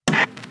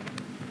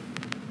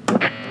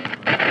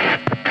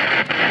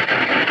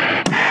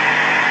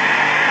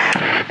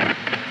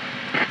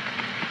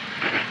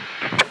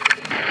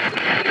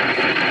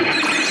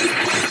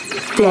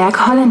Dirk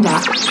Hollander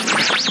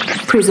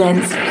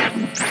presents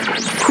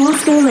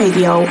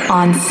Coolsville.radio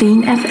on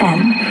Scene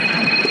FM.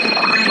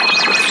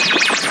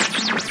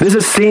 This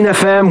is Scene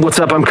FM. What's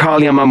up? I'm Karl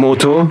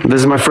Yamamoto.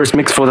 This is my first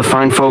mix for the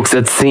fine folks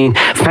at Scene.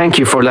 Thank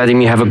you for letting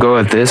me have a go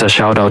at this. A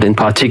shout out in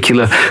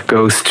particular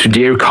goes to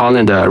Dirk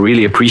Hollander. I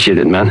really appreciate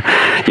it, man.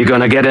 You're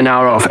gonna get an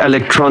hour of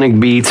electronic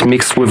beats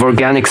mixed with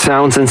organic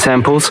sounds and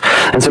samples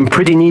and some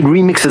pretty neat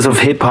remixes of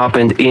hip-hop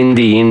and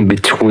indie in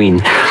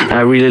between.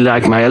 I really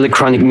like my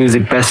electronic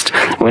music best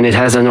when it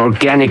has an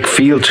organic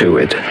feel to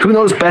it. Who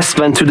knows best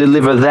than to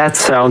deliver that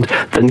sound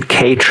than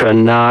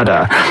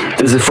K-Tranada?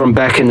 This is from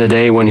back in the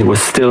day when he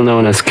was still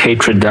known as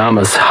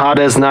K-Tradamus. Hard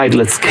as night.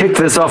 Let's kick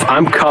this off.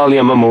 I'm Karl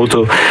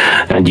Yamamoto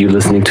and you're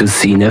listening to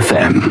Scene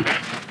FM.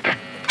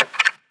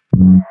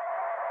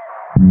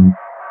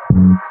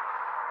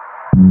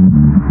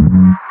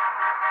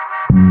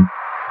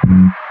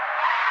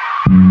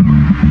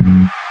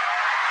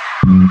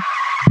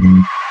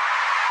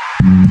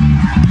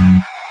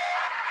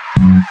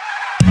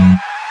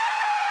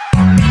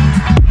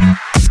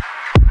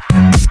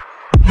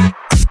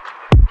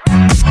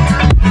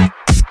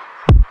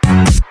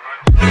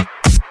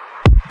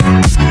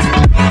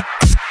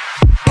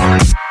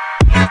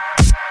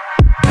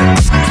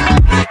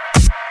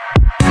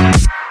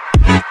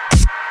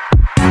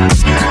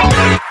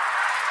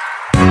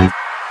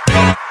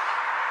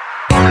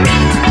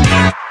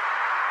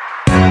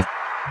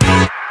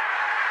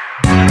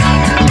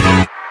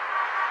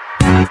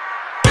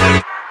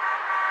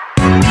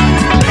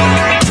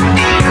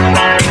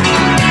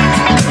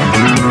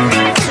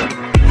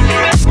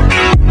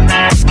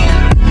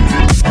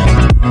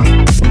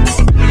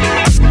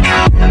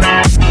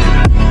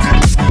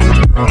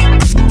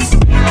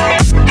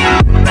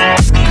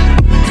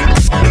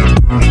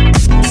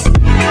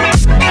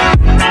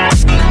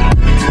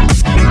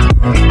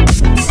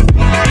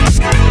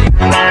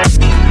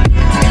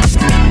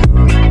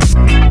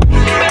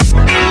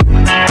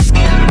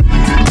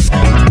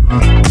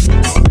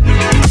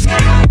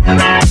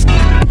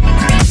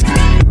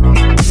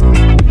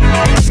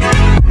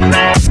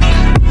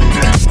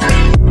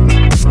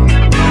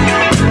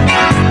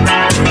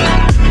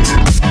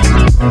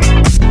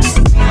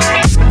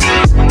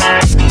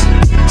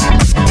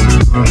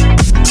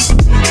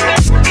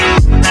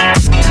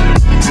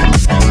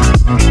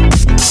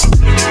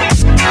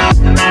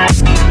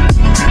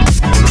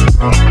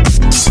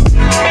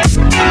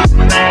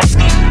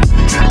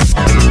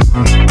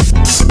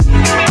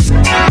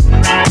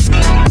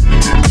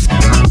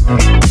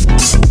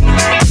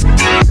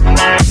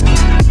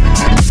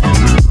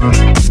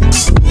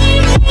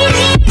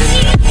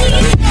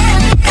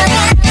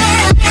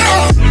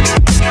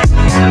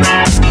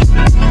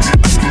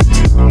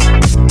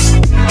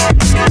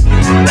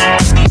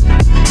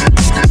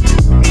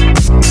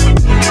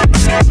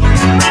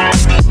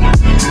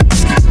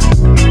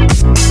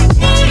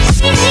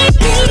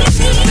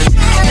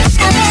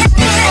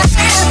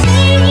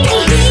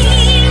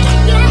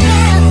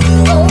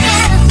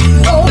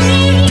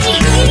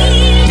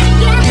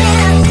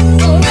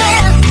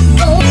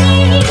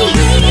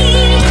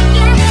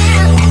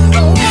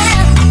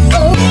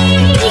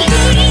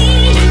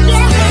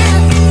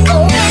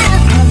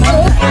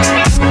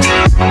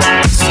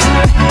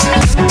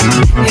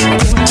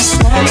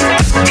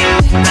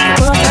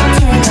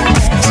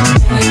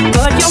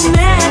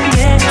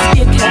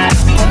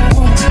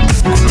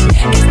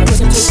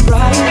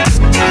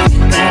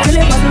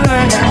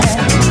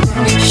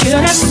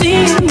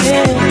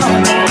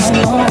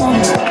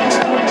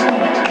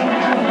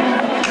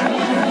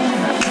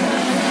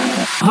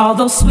 All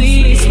those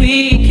sweet,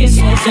 sweet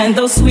kisses and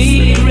those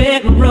sweet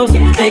red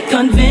roses, they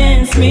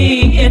convinced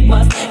me it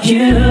was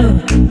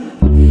you.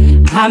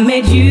 I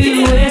made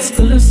you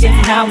exclusive,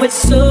 now it's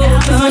so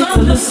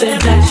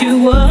conclusive that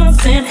you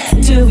wasn't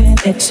doing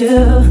it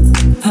too.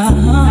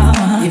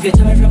 If you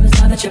told me from the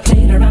start that you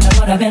played around, I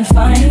would have been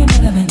fine,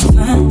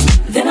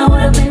 Then I would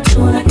have been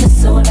doing a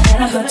kiss, so I would have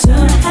had a good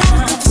time.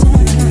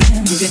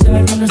 If you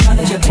told me from the start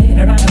that you played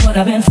around, I would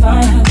have been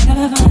fine,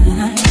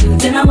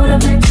 Then I would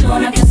have been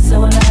doing a kiss, so I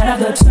would have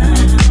had a good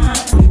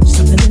time.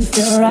 Something didn't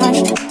feel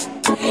right.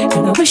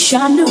 And I wish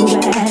I knew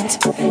that.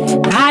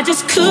 I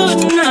just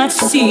could not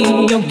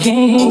see your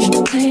game.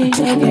 I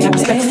got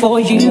respect for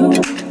you,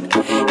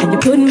 and you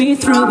put me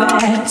through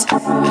that.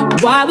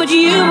 Why would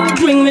you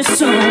bring me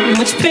so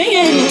much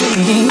pain?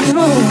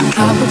 Oh, I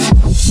would.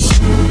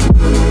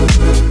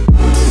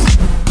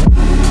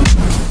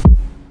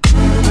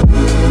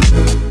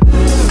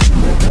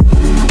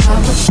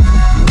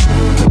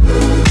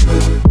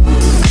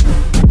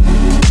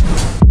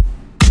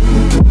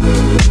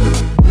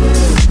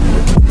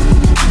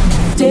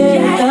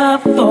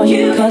 For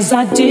you, 'cause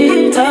I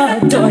did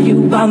adore you,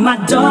 while my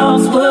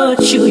dogs would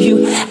chew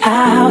you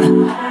out.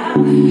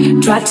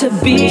 Tried to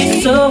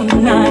be so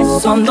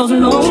nice on those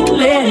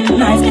lonely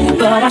nights,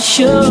 but I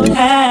should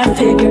have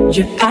figured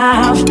you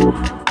out.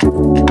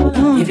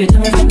 If you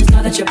tell me from the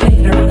start that you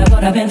played around, I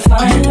would have been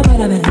fine.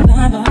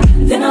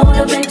 Then I would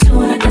have been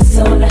too, and I guess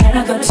I would have had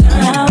a good time.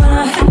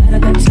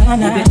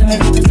 If you tell me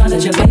from the start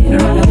that you played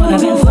around, I would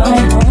have been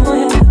fine.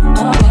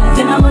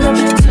 Then I would have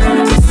been too, and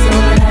I guess I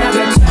would have had a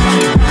good time.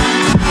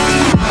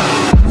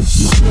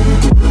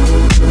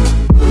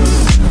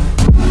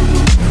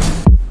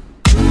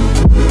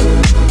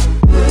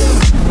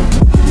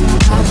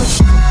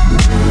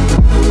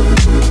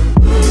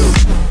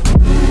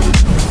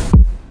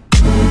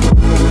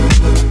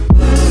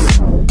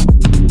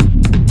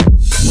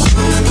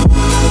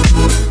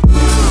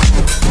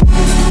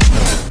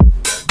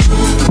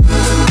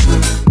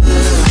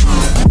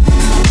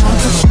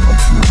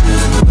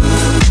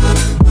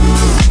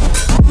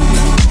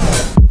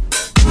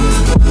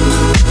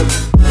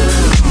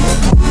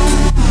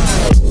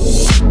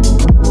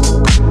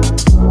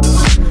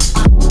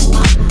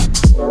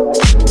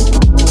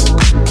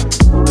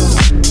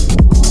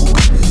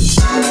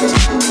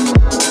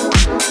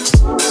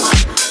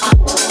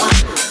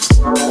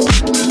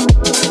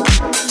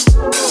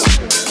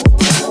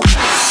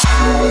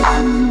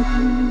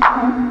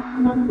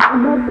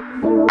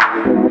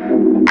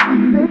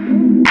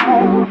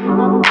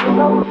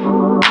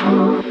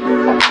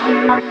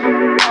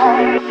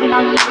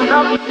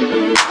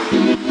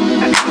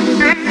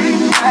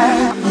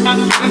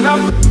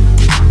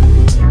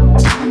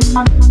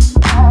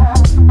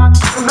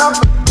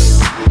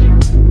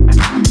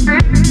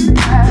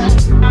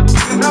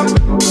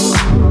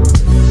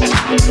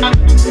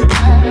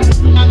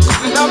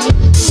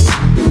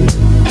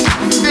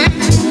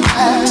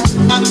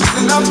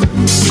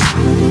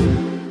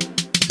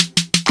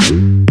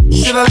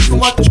 Should I listen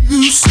what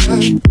you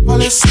say or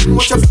listen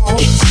what your phone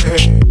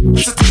say?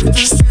 It's a tough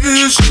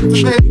decision to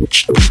make.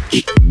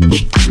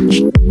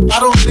 I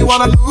don't really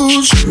wanna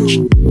lose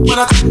you when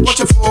I do what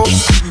your phone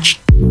say.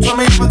 Tell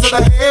me into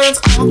the hands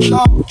of the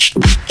law.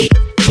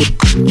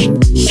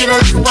 Should I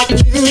listen what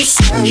you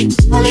say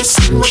or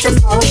listen what your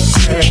phone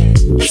say?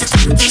 It's a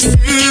tough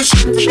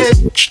decision to make.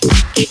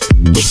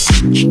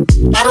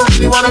 I don't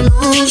really wanna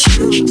lose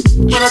you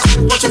when I do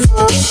what your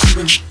phone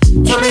say.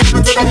 Tell me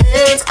into the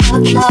hands of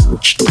the law.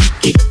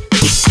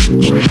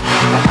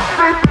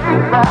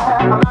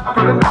 I'm not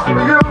good enough for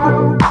you.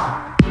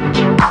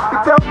 You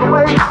tell the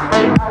way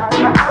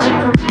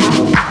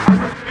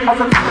I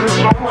can feel it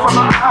roll from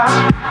my eyes.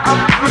 I'm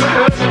feeling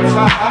it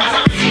inside.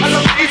 As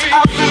I reach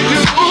out to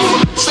you,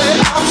 say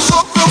I'm so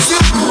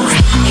confused.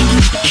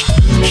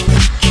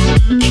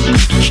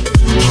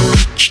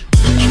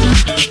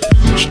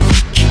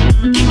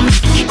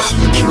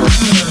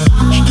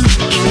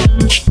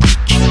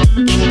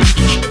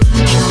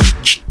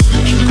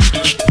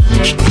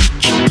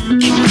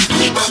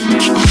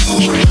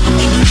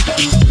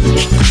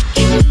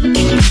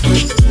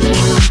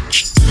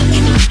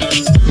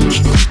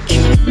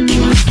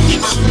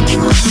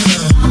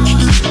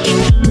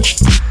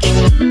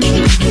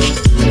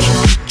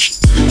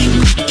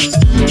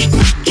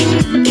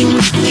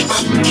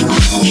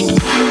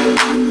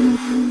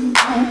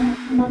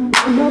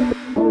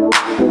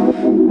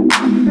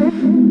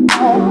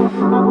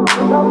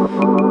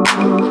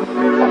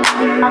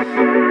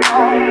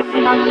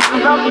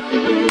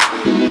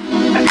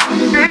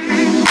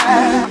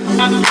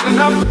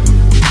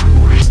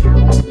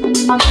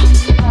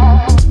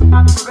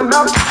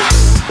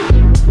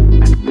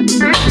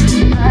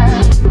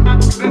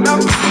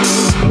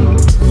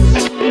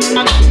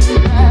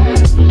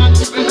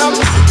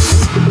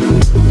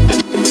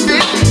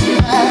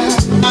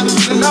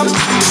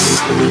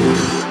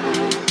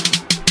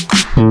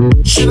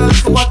 Should I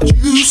listen what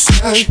you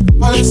say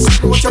or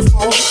listen what your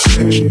phone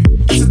say?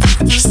 It's a tough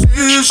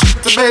decision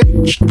to make.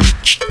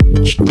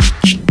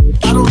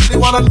 I don't really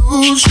wanna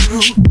lose you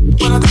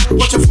when I do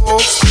what your phone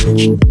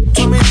say.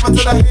 Tell me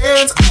into the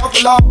hands of the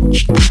law.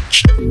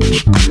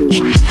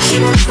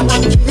 Should I listen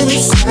what you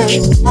say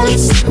or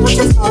listen what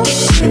your phone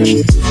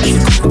say? It's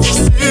a tough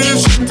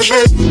decision to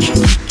make.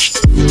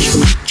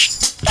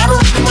 I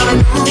don't really wanna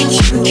lose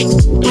you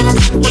when I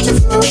do what your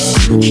phone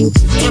say.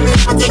 Tell me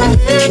into the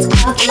hands of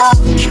the law.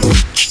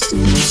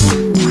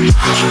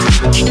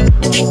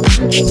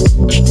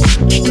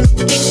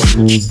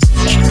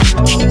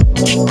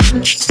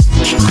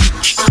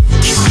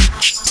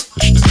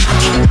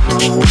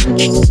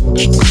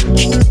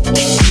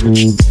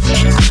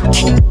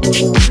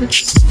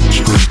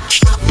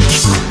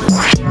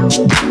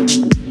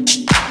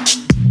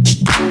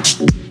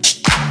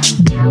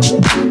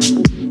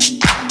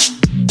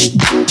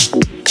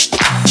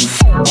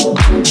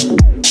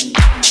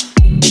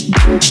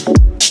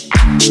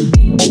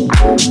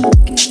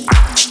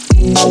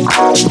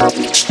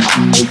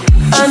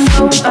 I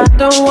know I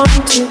don't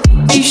want to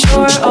be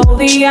sure all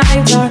the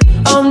eyes are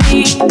on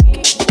me.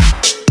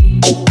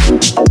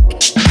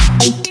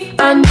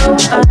 I know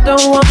I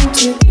don't want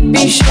to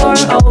be sure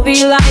all the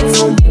lights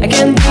I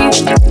can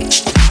breathe.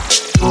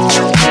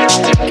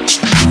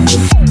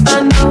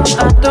 I know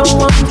I don't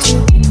want to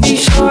be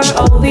sure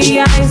all the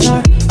eyes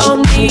are on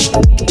me.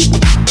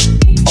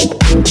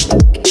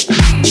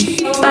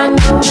 I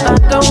know I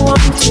don't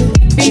want to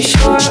be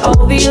sure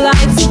all the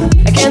lights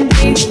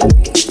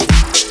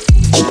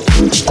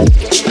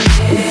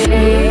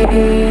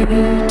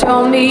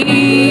Told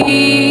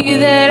me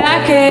that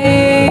I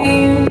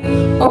came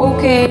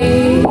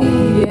okay,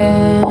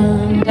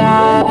 and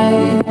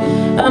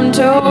I'm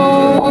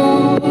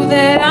told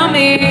that I'm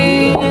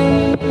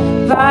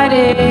invited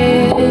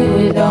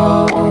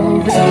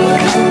over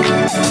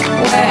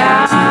where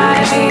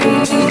I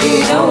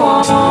don't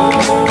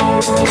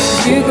want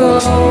to go.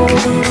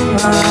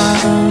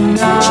 I'm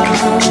not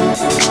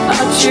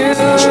sure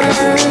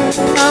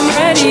I'm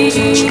ready to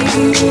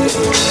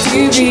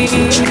be a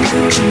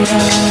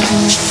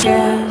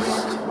guest.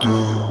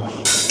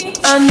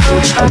 I know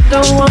I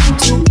don't want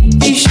to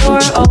be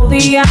sure all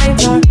the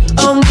eyes are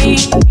on me.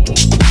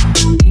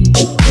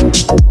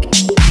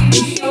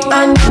 I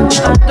know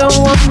I don't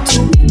want to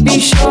be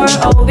sure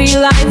all the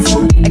lights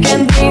I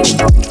can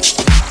breathe.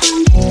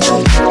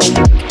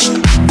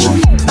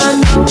 I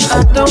know I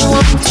don't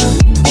want to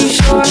be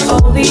sure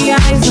all the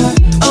eyes are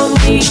on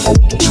me.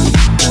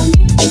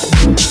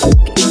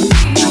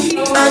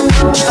 I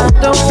know I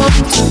don't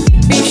want to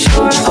be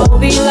sure all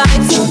the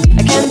lights I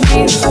can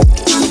breathe.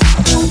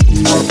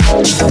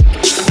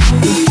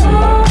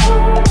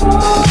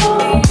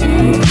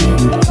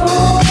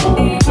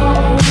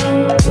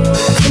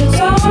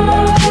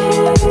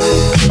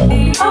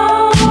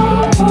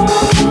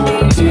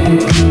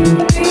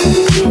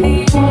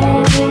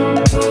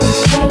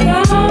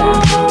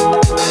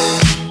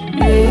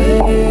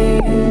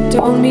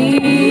 Told me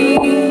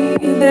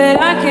that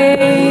I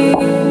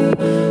came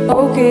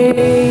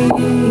okay,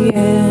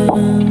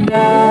 and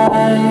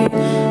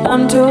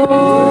I'm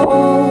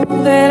told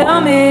that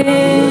I'm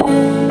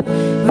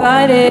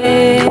invited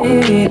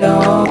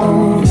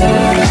over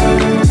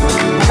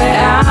where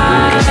I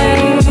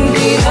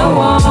don't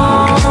want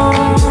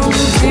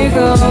to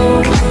go.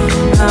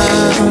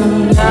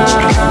 I'm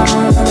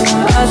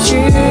not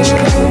sure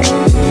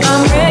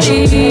I'm ready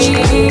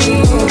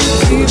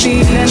to be.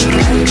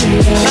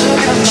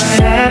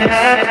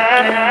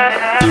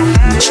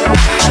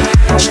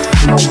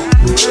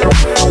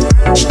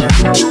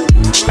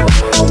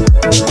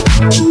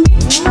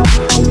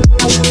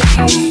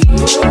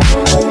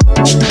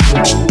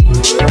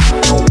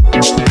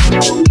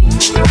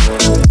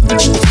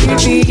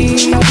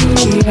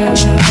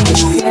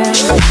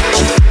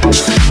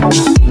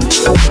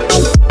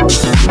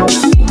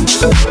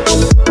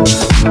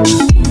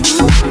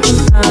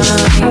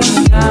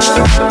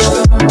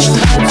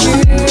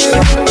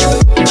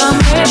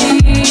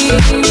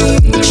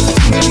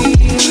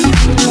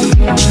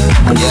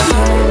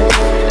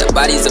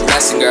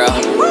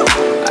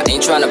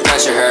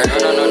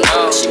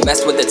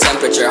 With the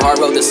temperature, hard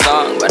wrote the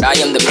song, but I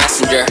am the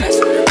messenger.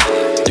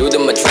 Through the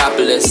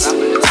metropolis,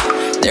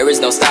 there is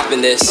no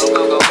stopping this.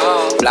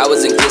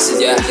 Flowers and kisses,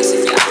 yeah.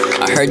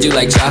 I heard you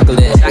like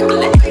chocolate.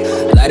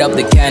 Light up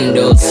the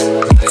candles,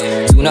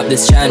 tune up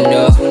this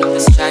channel.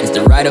 It's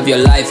the ride of your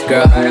life,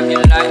 girl.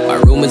 My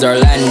room is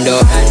Orlando.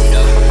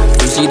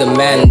 You see the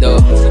man, though.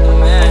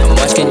 How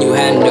much can you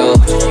handle?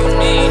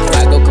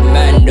 I go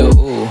commando.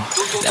 Ooh,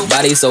 that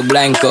body so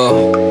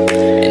blanco.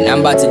 And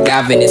I'm about to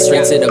dive in it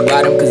straight to the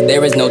bottom, cause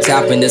there is no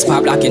topping this.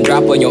 Pop lock and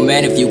drop on your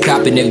man if you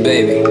copping it,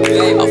 baby.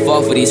 I'll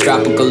fall for these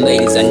tropical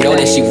ladies. I know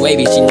that she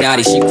wavy, she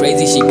naughty, she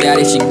crazy, she got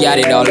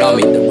it all on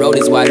me. The road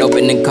is wide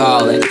open and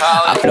calling.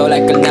 I flow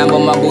like a Lambo,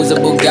 my boo's a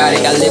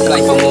Bugatti. I live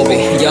like a movie,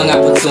 young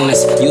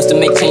opportunist. Used to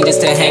make changes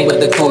to hang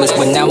with the coolest,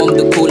 but now I'm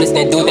the coolest.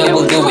 That dude that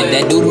will do it,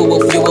 that dude who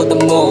will fuel the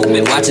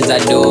movement. Watch as I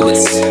do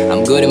this.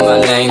 I'm good in my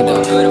lane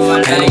though.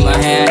 Hand in my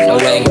hand, no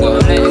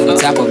lingo. On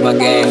top of my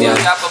game, yeah.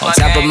 On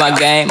top of my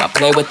game, I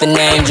play with an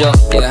angel,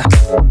 yeah.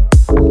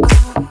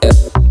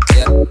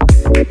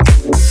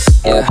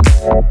 Yeah.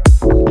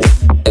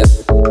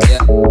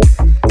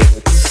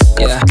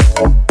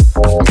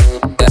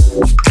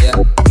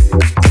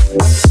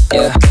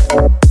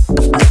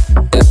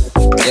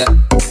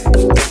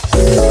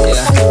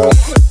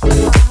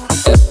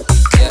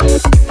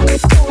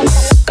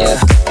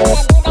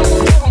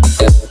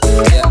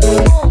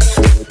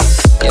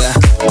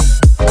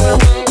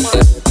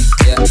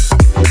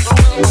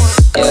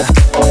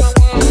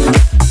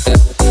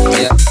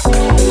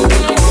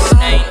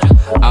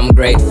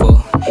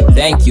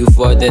 Thank you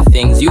for the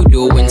things you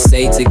do and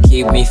say to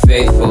keep me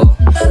faithful.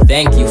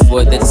 Thank you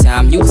for the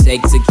time you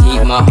take to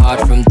keep my heart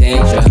from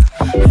danger.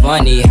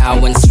 Funny how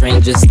when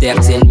strangers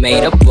stepped in,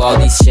 made up all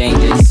these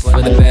changes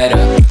for the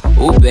better.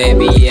 Ooh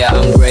baby, yeah,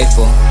 I'm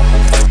grateful.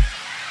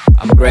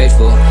 I'm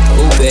grateful.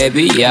 Ooh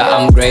baby, yeah,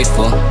 I'm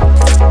grateful.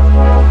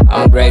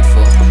 I'm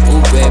grateful.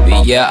 Ooh baby,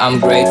 yeah, I'm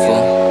grateful.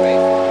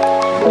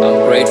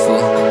 I'm grateful.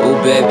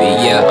 Ooh baby,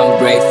 yeah, I'm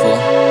grateful.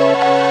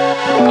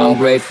 I'm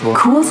grateful.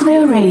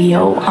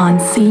 Coolsville.radio on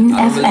Scene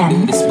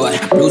FM. This,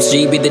 but Bruce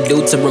G be the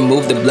dude to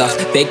remove the bluff.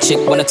 Fake chick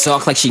wanna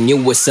talk like she knew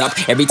what's up.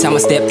 Every time I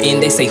step in,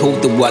 they say who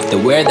the what, the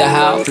where, the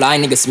how. Fly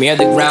nigga smear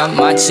the ground.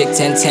 My chick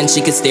 1010,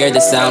 she could stare the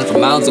sound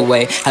from miles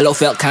away. Hello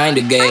felt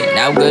kinda gay.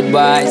 Now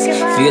goodbyes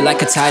feel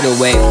like a tidal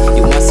wave.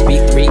 You must be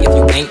 3 if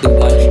you ain't the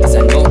one, cause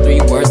I know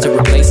 3 words to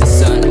replace the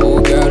sun.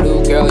 Ooh girl,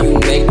 you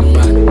make them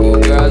run. Ooh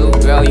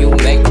girl, you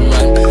make them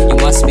run. You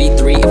must be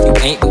 3 if you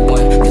ain't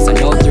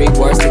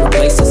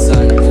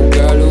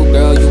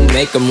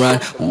make them run.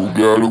 Ooh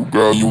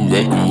girl, you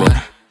make them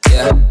run.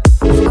 Yeah.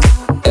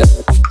 Yeah,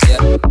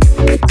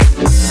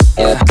 yeah.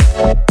 Yeah.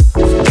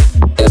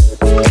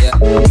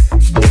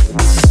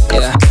 Yeah,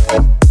 yeah.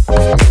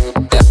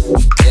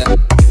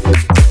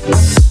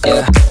 Yeah.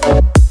 Yeah.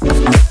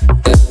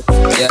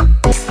 Yeah.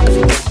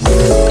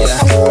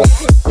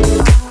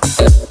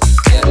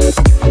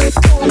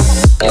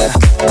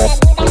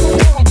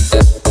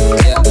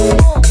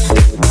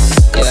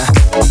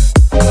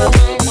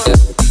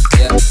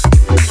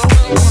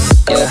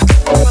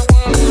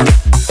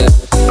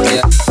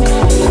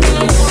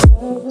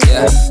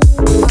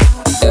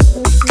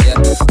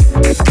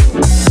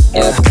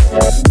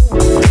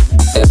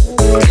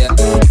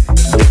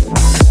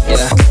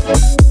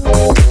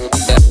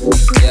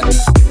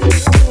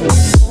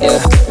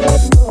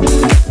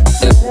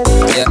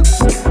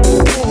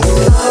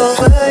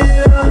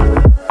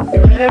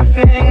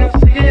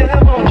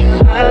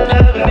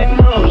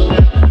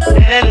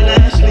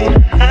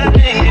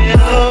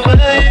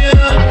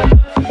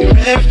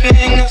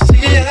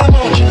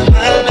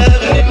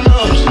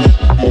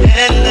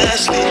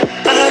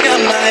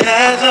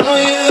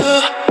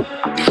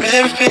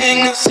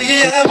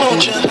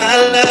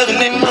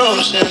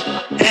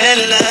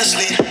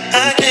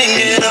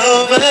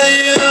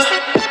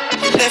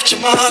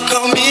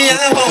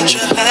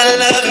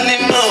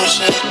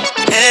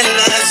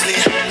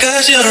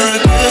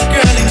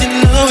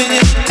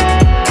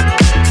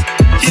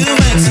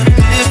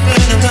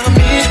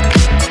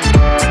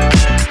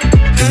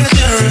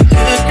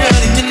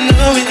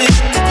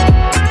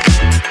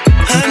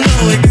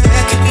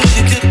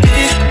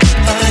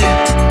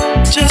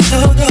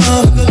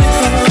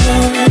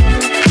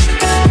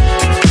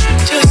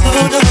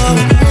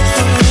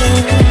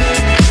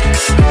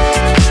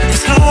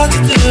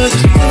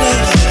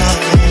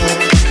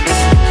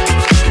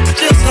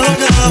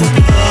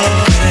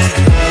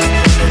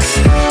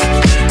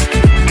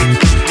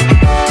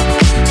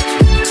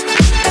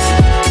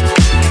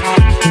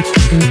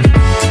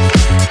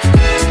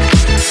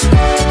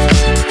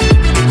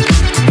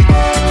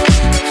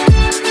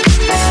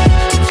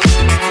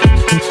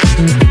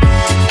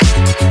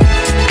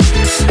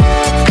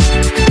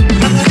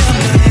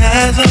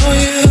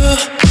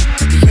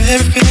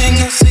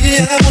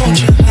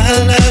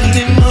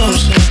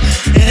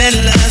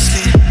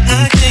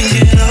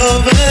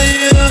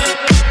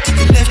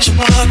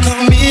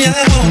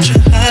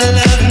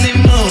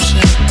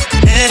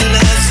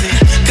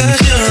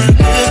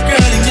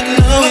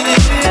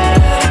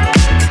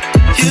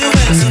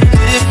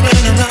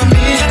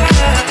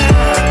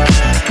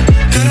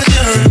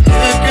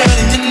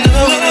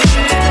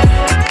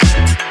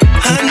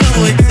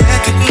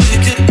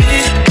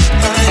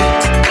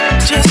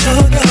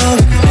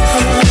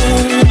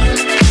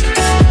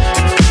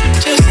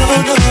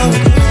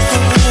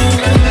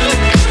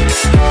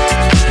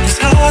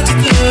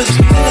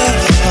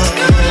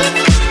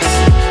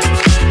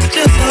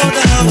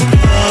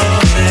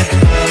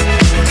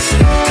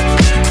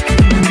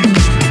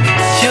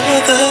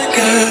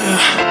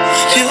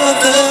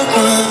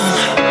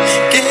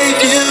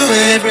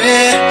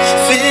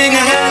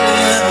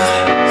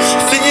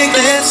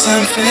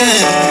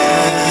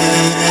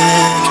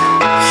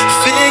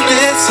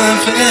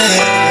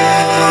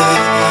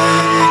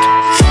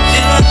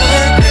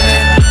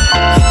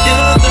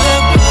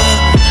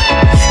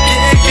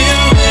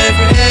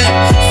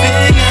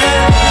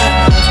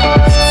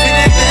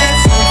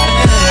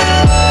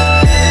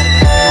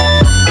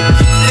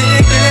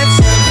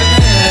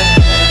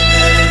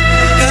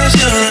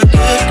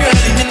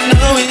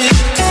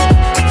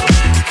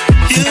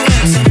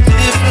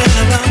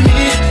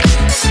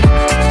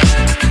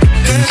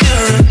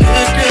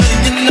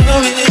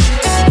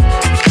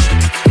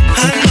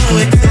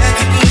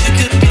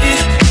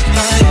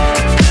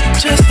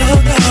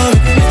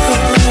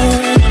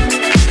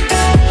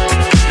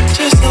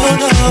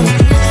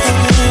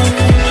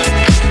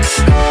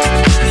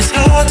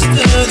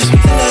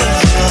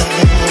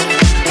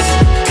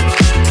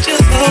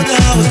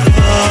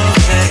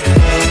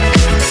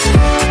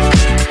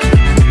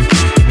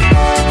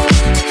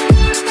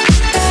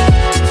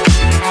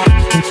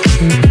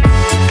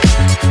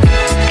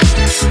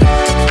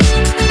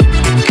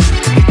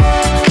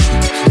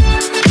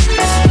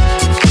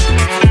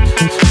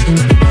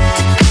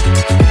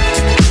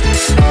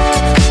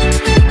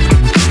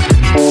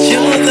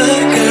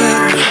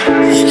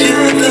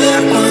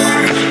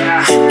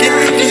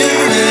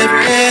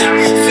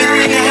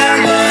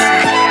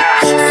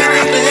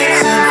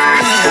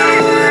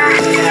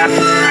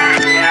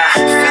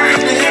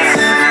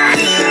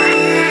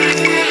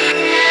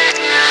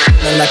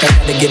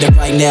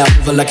 Yeah.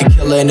 Like a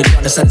killer in the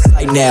darkness out of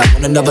sight now.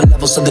 On another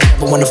level, so the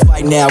devil wanna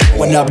fight now.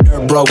 Going up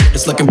dirt, bro,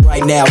 it's looking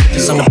bright now.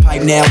 Just on the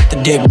pipe now, with the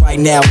dick right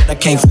now. But I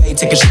can't fade,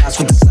 taking shots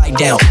with the sight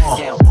down.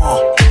 Yeah,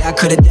 I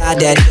could've died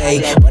that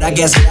day, but I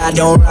guess I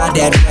don't ride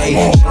that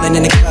way. Chillin'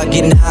 in the club,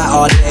 getting high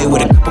all day.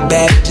 With a couple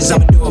bad bitches,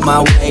 I'ma do it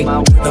my way.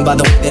 Driven by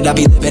the way that I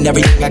be living,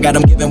 everything I got,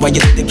 I'm giving. Why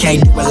you think they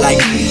can't do it like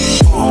me?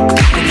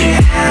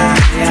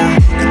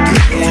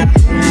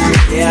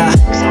 Yeah.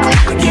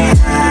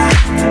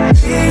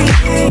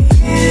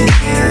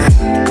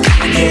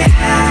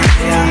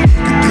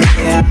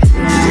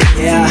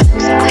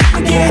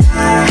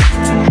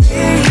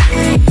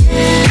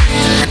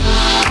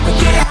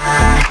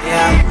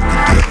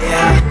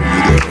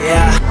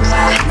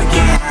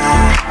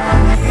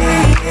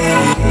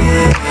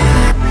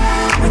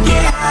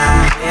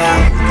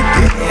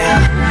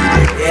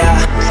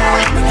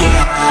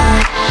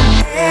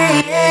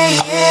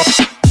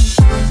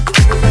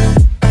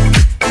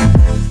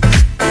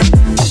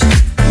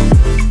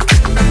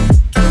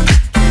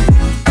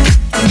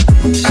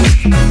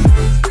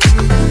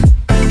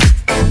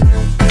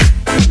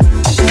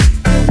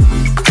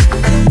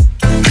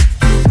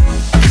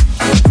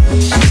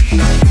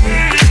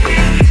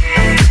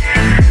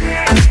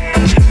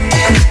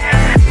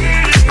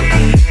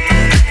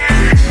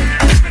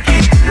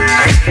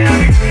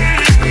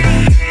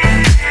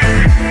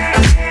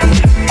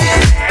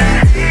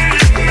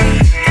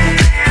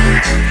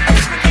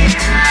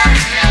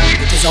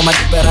 on my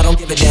dick, but I don't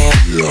give a damn.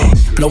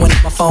 Blowing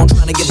up my phone,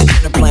 trying to get the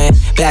dinner plan.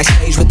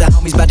 Backstage with the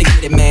homies, about to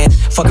get it, man.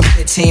 Fuck a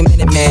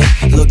 15-minute man.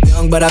 Look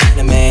young, but I've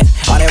been a man.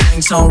 All that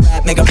ringtone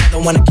rap make a brother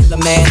wanna kill a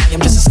man. I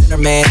am just a sinner,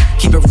 man.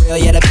 Keep it real,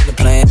 yeah, that's been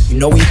the plan. You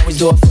know we always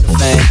do it for the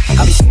fan.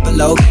 I be super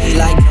low key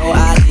like no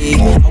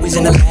ID. Always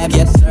in the lab,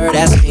 yes sir,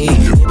 that's me.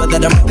 Label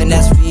that I'm reppin',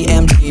 that's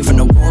VMG. From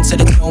the womb to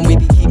the tomb, we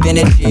be keeping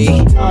it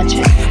G. What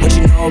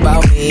you know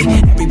about me?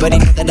 Everybody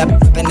know that I be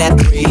reppin' that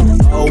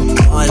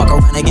 301. Fuck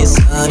around and get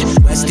sun.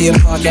 West Deer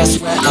Park, that's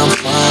where I'm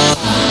from.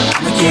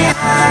 I'ma get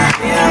high,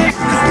 yeah,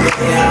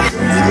 yeah,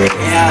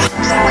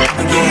 yeah.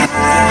 I'ma get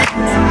high,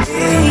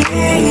 yeah,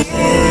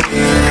 yeah,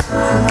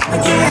 yeah. I'ma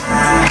get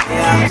high,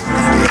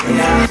 yeah,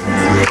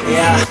 yeah,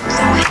 yeah.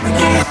 I'ma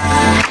get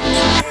high,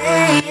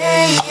 yeah,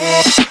 yeah,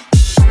 yeah.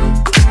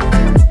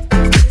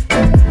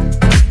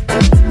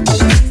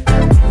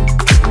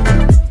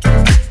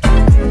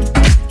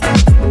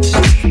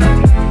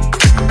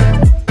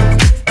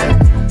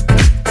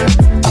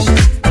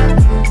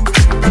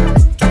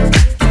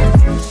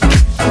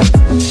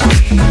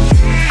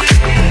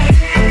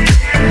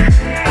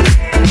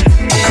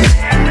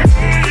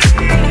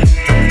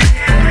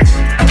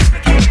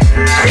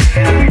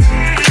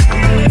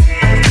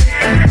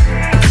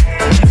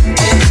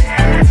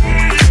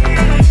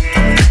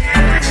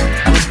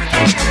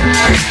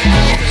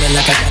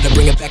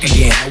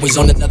 Always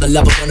on another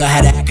level, don't know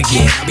how to act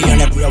again. I be on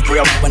that real,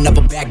 I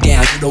never back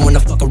down. You don't wanna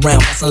fuck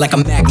around, bustin' like a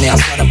Mac now.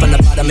 Start up from the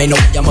bottom, ain't no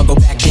way I'ma go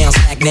back down.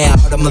 Slack now,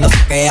 heard a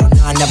motherfucker out,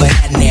 nah, I never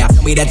had now.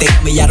 Tell me that they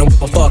tell me I don't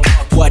give a fuck.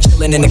 What,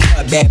 chillin' in the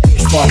club, bad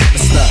bitch, fuck, I'm a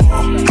slut.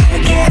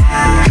 Yeah,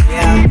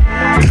 yeah,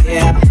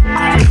 yeah,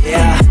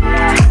 yeah.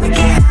 We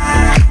get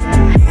high,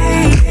 yeah,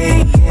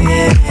 yeah,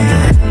 yeah.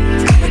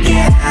 We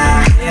get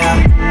high, yeah,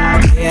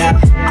 yeah,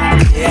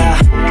 yeah.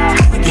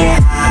 We get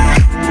high,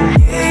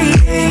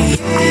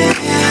 yeah,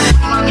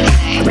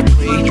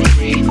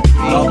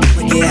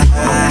 yeah,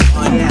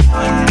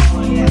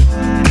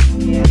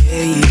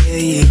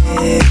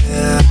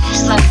 yeah.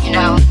 Just let you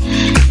know.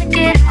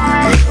 Get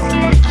high.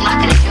 I'm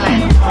not gonna do it.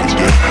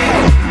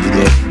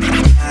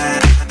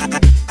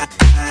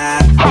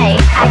 Hey, I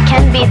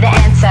can be the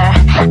answer.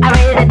 I'm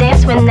ready to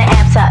dance when the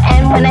amps up.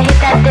 And when I hit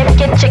that dip,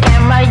 get your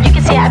camera. You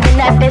can see I've been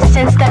that bitch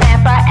since the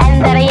vamper.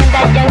 And that I am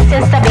that young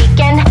since the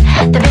beacon.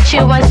 The bitch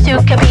you wants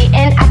to compete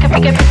in. I can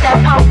figure fit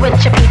that pump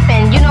with your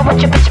peepin'. You know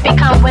what your bitch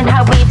become when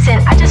her weeps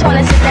in. I just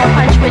wanna sit that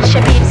punch with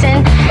your peeps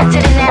in.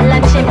 Sitting at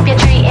lunch if you're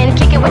treating.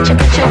 Kick it with your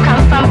bitch who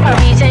come from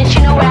Parisian. She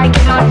know where I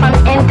get mine from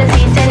in the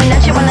season. Now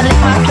she wanna lick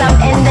my plum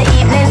in the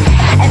evening.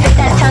 And fit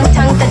that tongue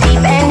the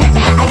deep end. I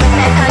guess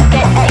that can't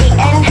get a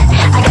eaten.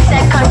 I guess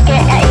that can't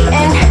get a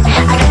eaten.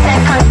 I guess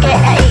that can't get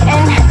a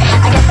eaten.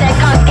 I guess that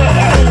can't get a eaten. I guess that can't get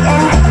a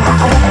eaten.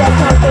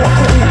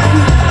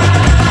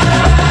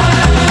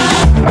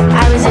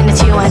 I was in the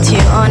 212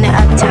 on the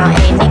uptown.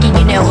 Hey nigga,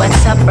 you know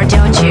what's up or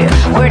don't you?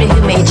 Word of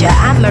who made ya?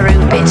 I'm a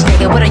rude bitch,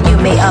 nigga. What are you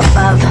made up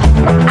of?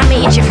 I'ma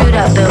eat your food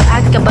up, boo.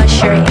 I can bust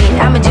your eat.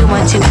 I'ma do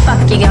 1, 2.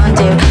 Fuck you gon'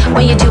 do?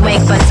 When you do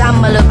make butts,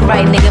 I'ma look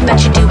right, nigga.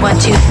 Bet you do 1,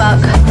 2. Fuck.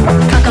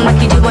 Fuckin'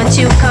 like you do 1,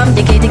 2. Come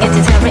to get to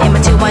terror in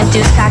my 2, 1,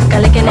 2. Cock a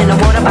lickin' in the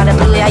water by the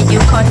blue eye.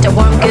 You caught the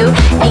warm goo.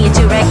 And you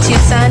do rag too,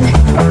 son.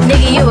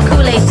 Nigga, you a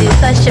Kool-Aid dude.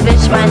 Plus your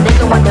bitch, my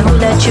nigga. Wonder who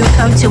let you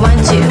come to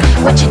 1, 2.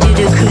 What you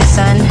do, crew,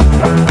 son?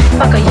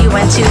 Fuck are you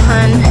 1, 2,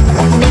 hun?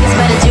 Niggas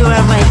better do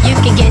it right. You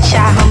can get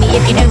shot, homie,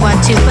 if you do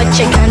 1, 2. Put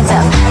your guns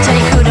up. Tell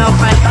your crew don't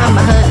front. I'm a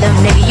hoodlum,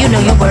 nigga. You know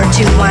you were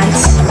 2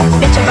 once.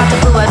 Bitch, I'm about to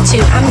blow up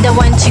too. I'm the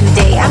 1, 2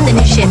 day. I'm the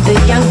new shit, boo.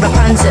 Young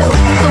Rapunzel.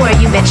 Who are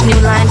you, bitch? New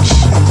lunch.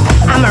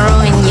 I'ma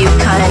ruin you,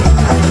 cunt.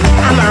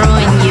 I'ma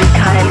ruin you,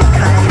 cunt.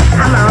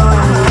 I'ma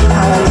ruin you,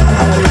 cunt.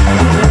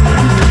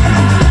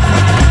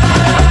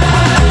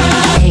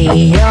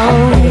 Hey yo,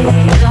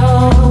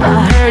 I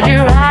heard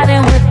you're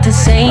riding with the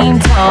same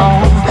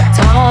tall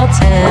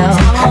tale.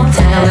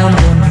 Tell them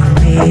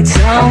you need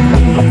some.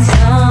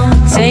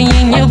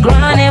 Saying you're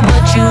grinding,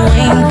 but you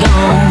ain't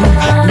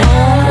gone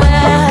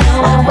nowhere.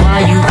 Why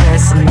you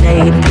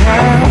fascinate,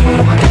 girl?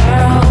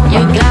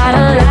 You got a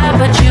lot,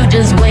 but you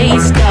just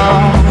waste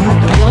all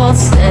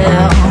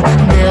yourself.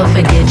 They'll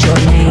forget your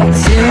name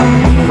too.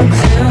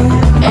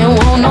 And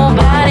won't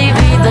nobody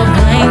be the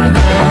blame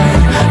but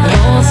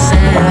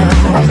yourself,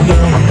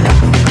 yeah.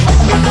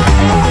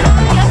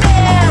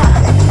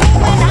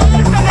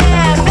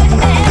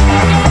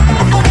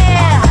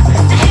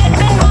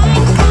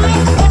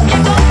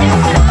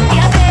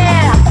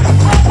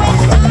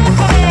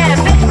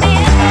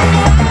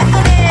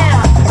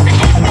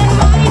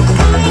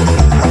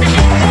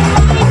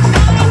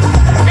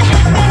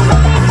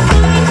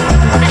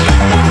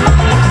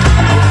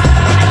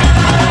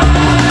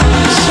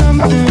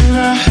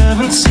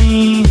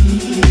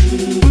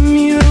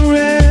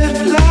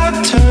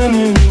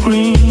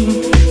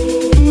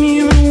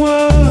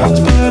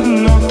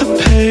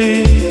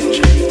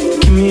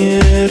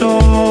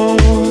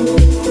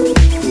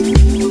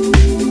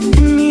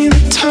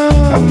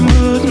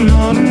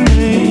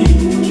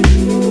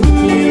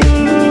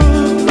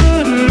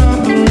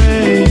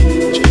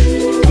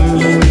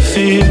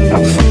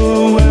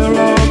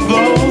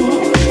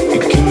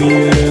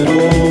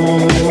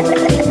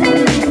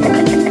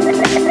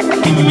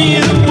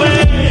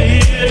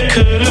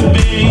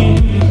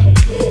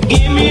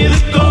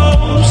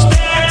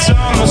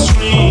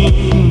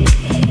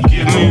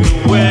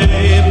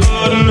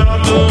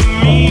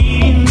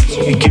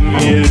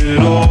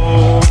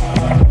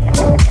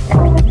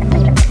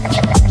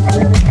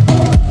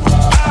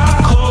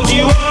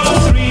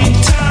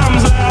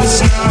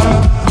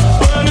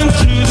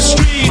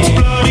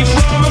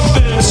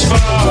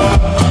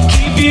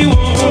 you,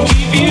 won't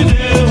keep you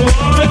there,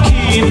 wanna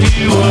keep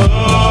you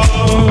up.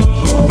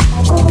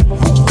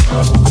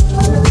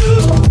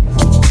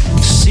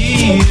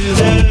 See you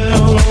there,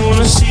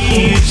 wanna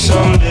see you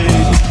someday.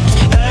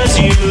 As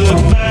you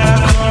look back,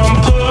 I'm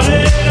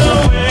pulling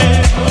away.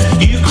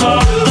 You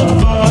caught the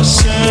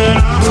bus and I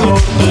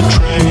caught the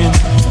train.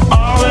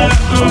 All that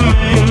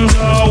remains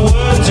are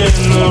words in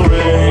the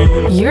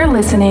rain. You're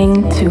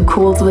listening to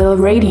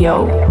Coolsville.radio.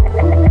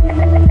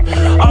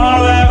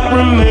 All that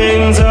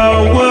remains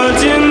are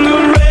words in the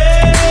rain.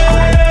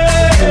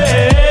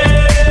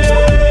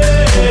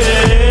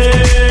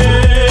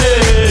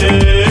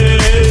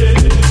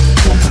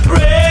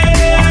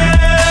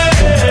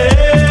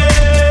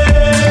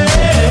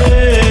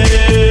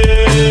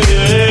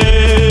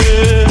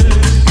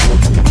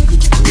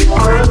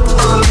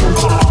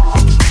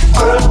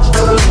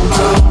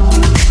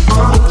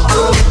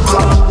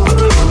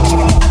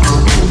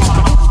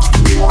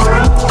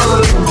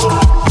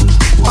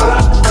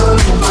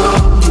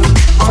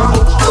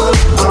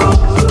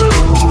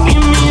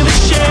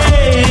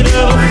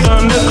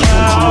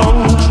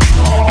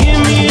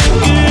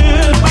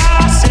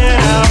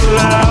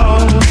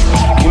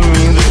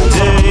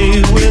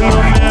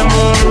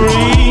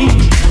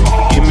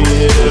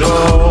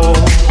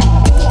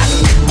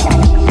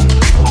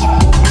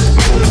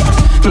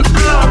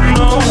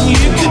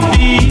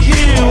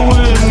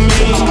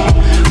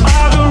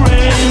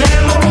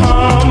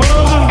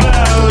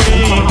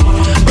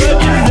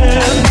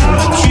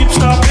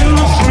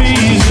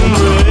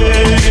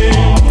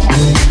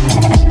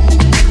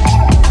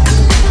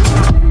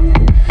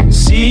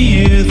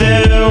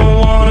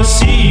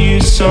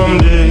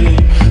 Someday,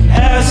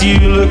 as you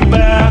look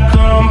back,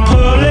 I'm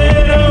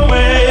pulling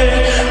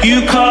away.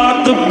 You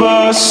caught the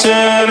bus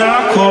and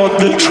I caught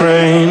the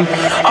train.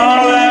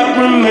 All that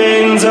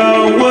remains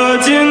are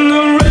words in the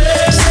rain.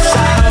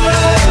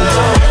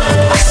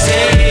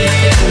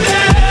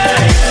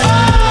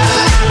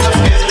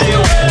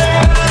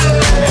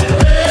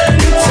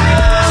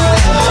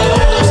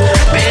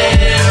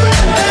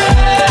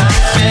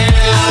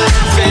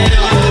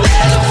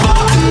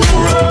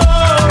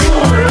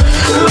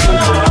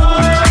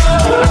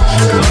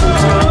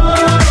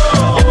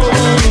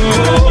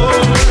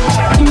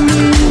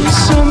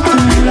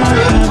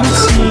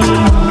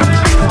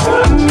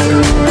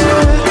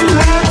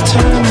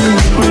 Turn me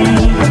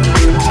green.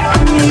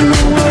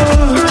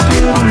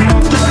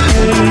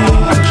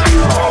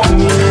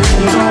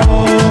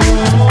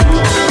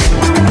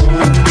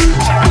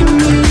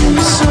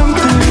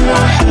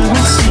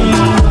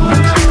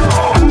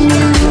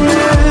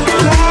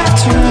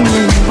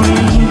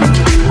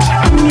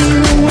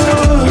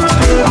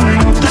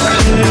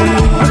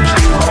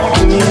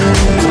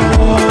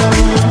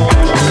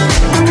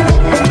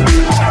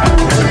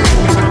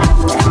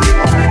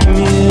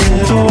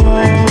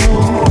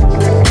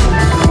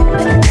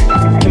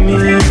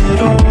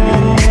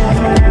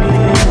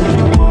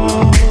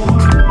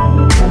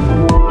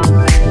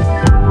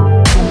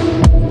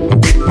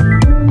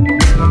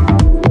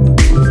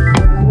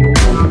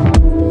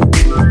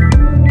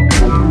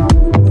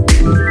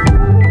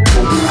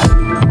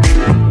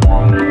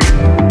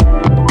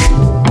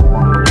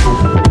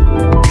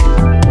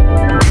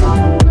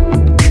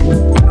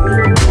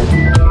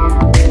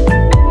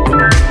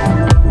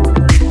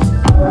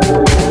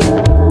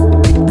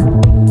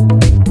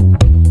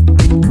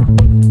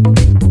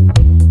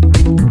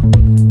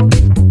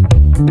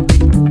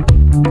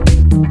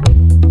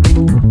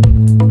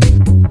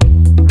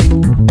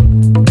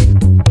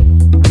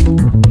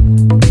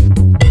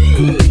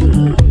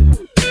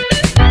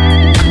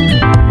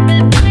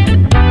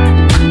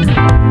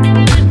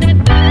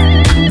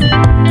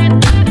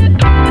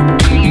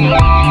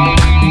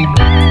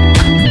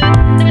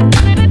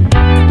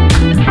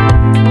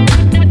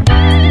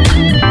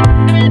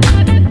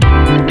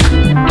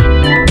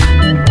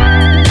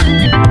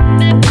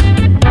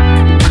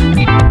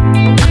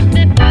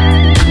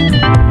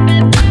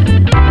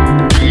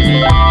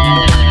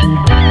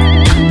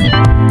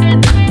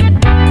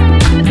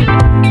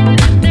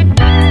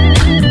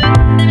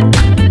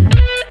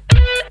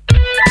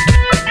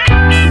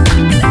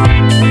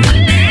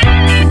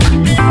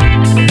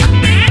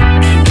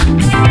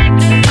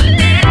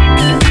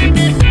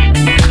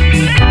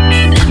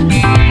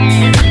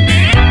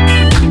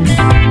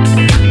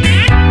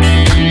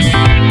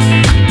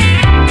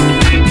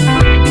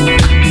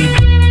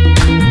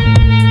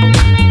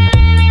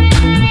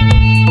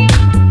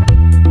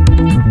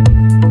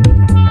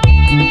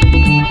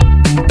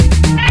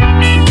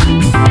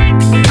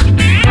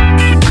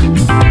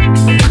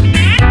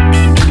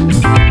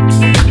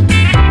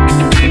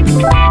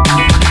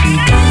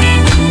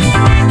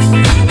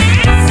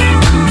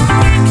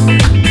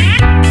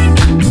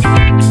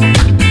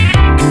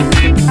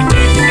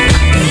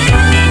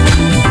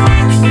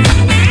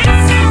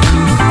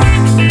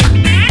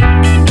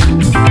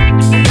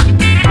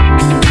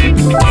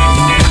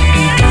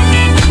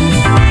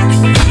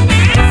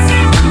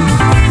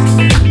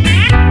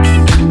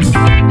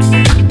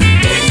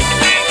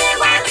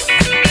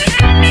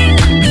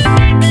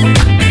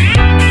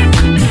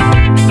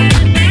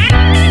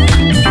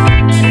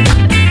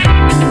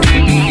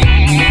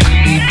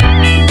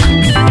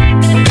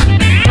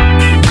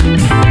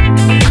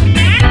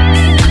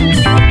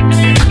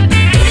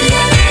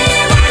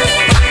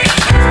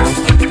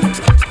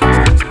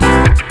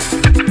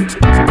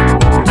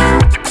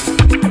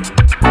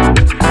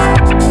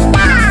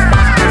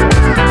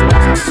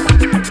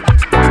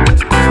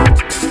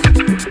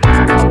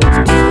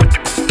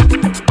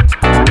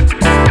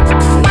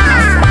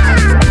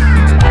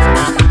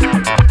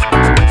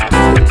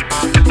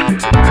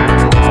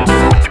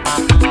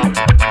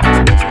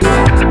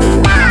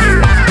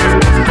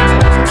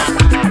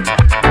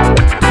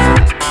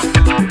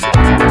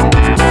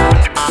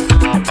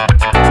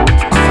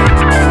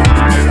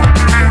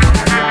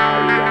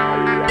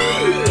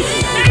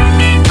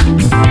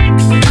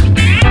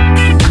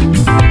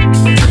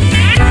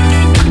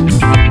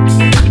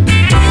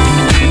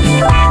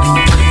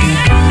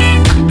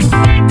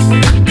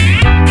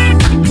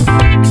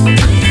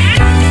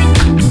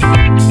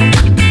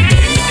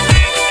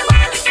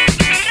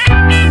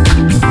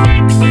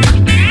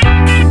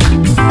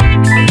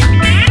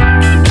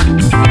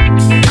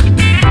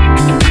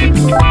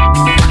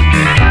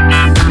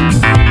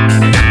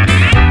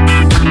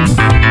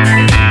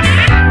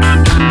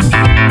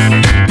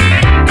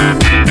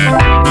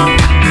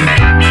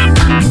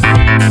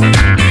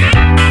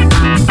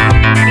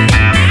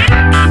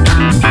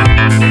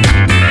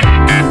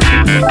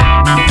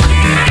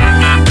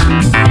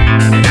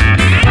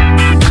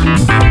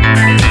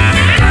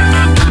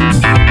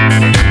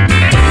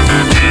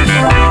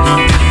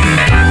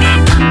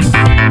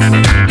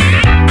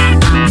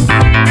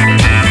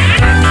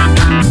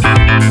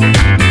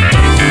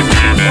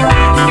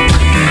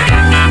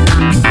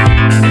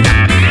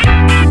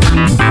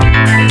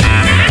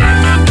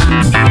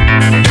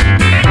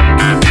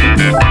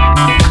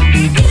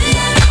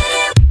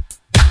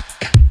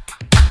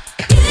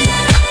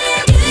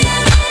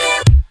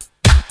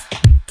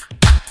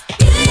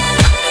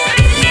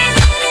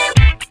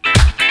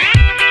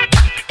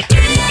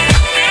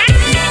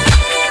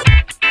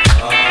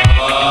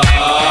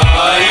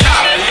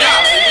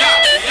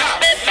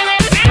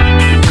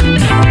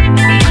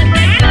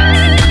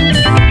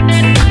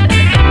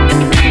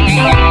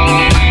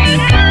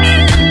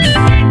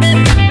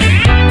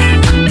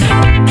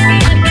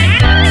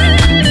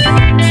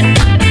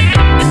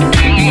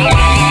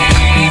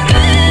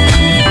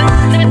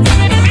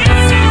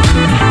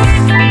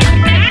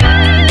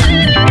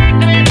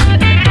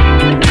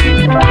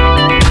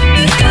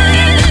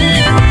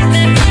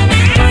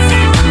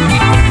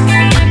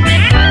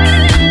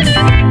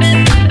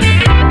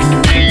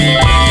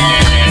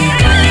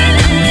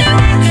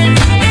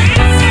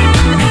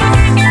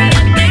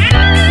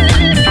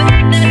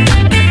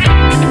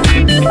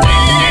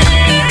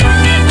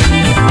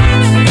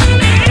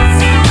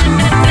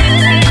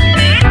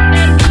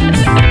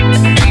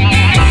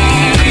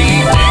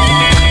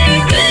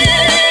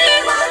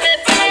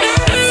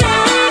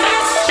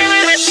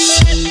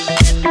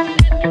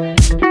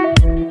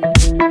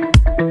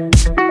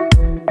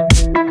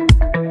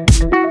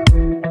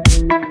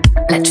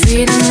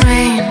 wind and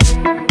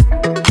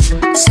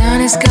rain.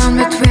 Sun is gone,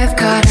 but we've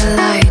got a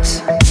light.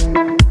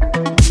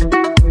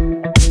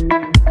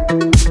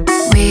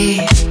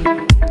 We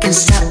can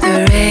stop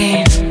the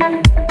rain.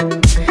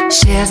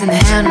 Shield in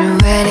hand, we're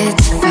ready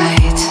to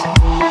fight.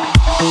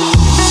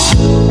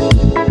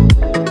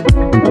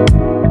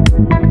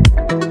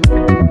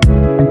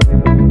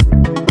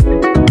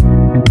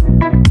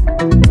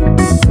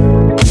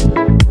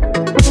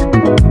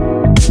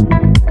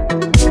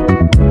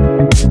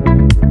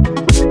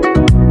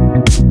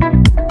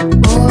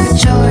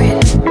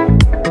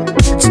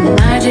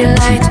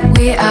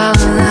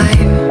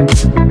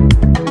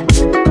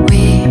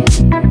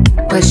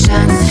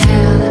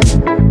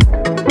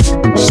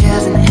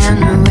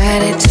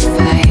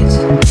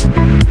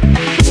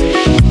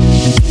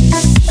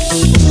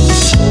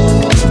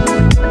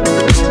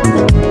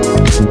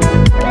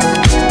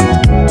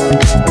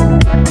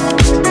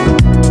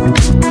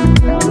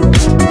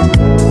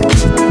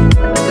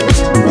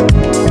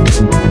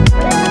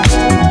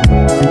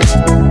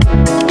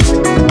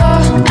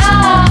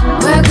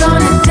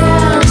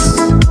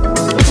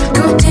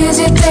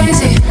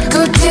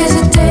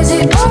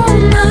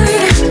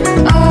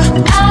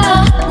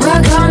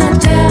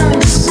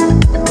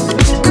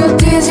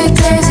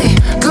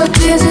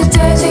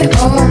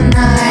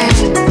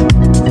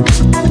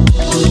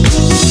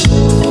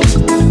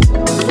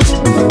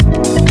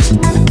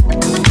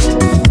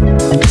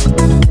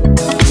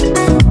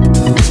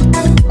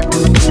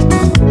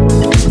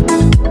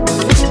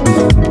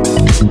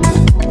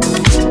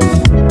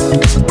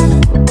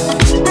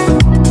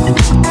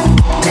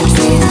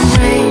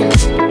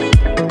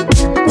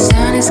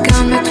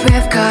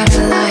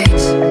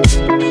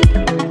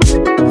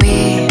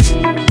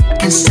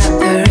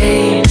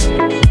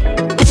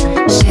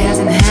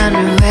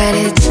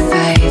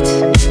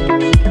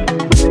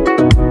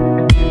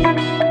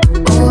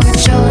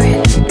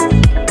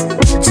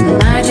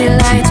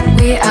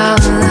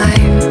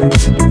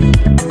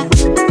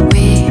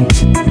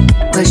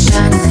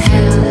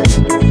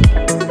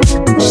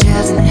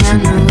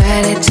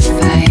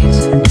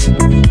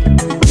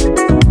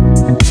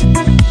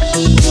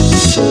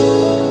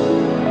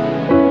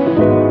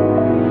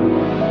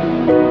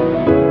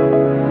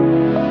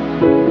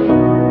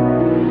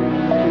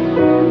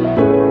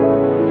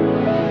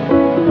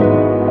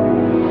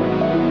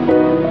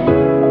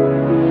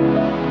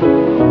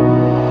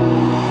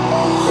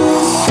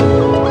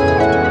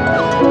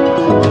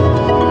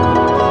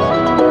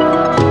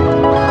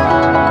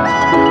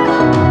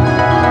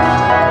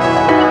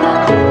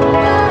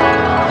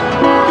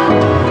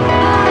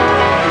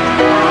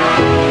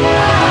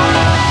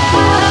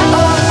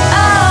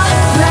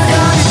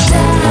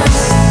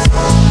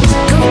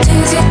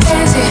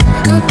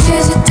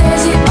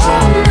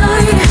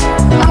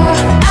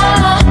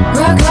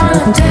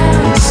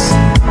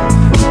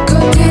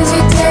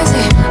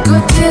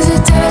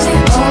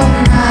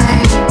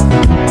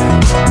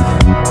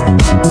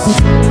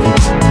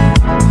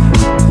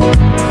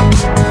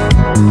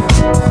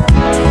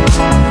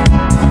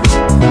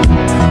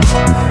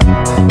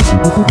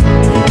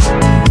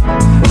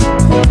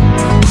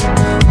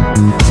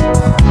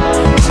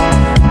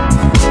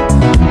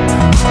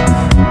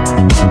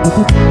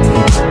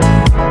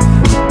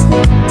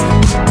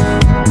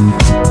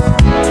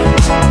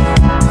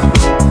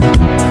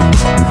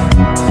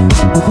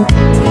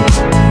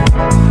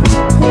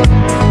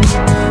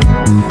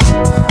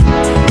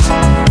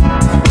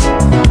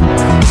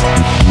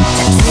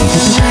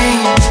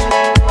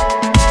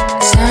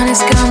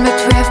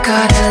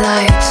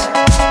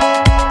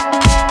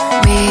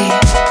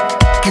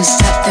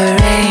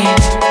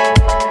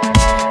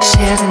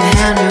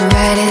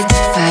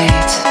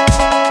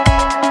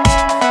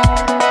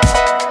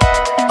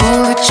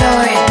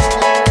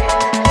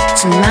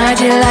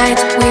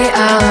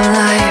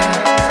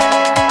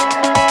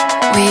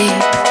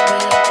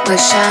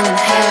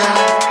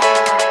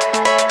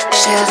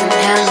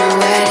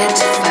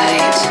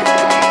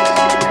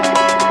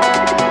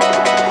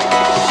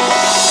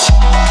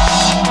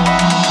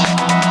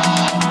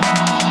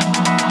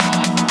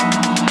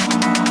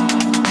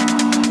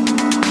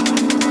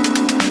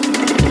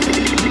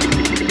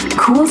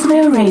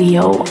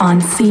 Coolsville.radio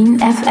on Scene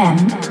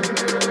FM.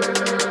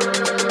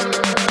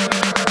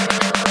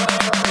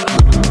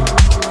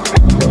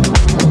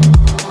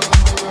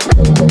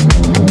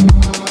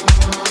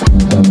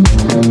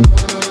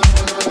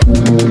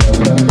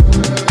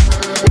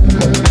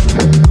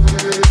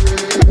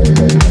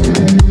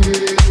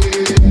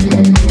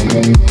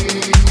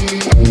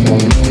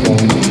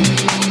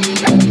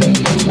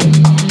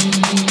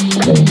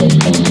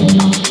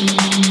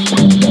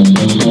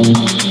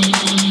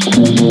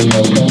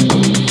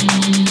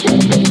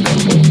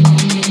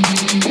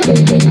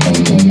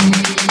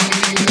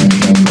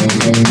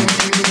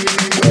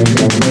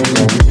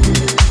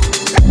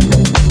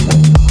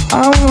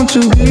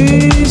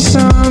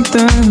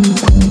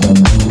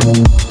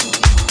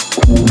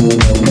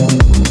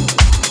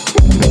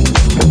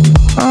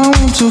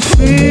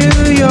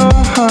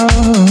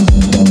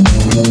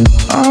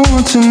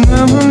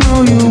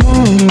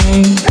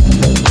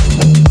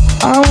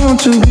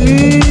 to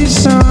be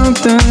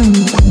something.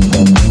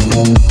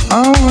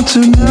 I want to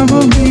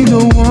never be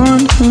the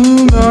one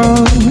who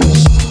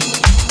loves.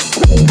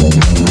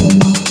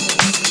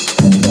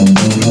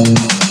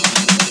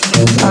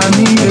 I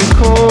need a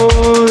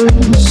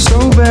chord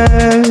so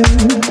bad.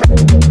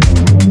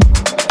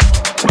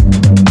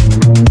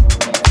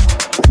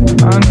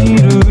 I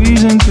need a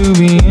reason to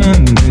be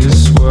in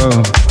this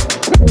world.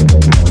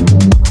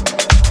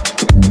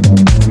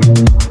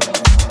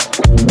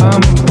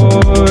 I'm a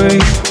boy,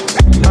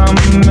 I'm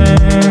a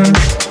man.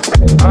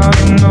 I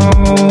don't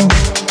know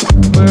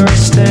where I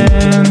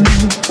stand.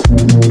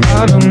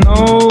 I don't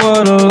know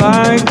what I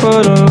like,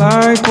 but I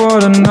like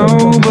what I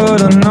know.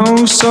 But I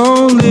know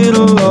so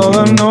little, all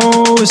I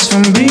know is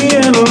from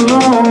being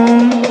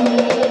alone.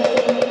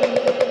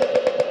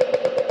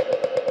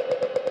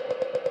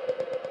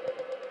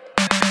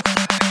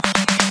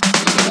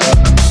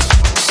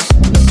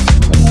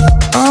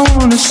 I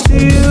wanna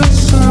steal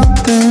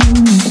something.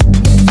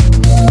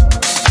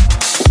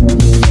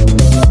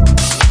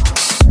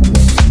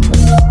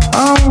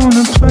 I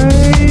wanna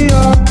play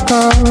your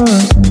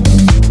part.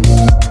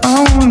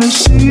 I wanna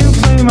see you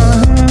play my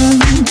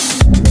hand.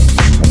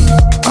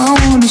 I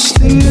wanna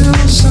steal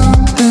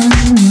something.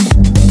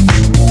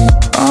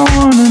 I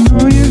wanna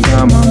know you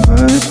got my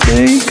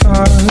birthday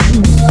card.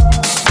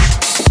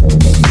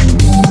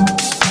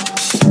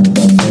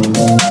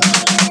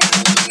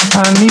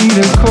 I need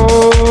a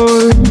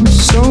chord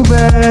so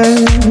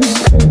bad.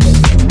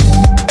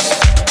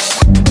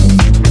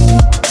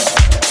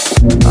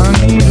 I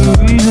need a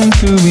reason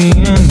to be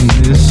in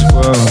this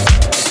world.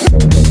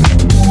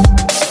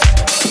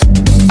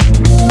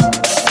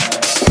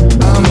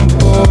 I'm a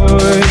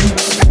boy,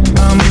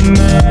 I'm a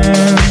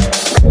man.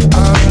 I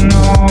don't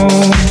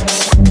know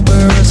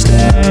where I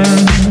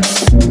stand.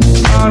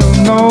 I don't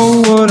know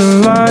what I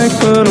like,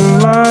 but I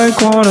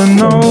like what I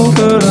know.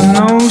 But I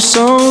know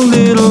so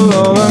little,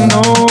 all I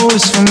know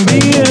is from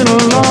being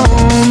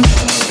alone.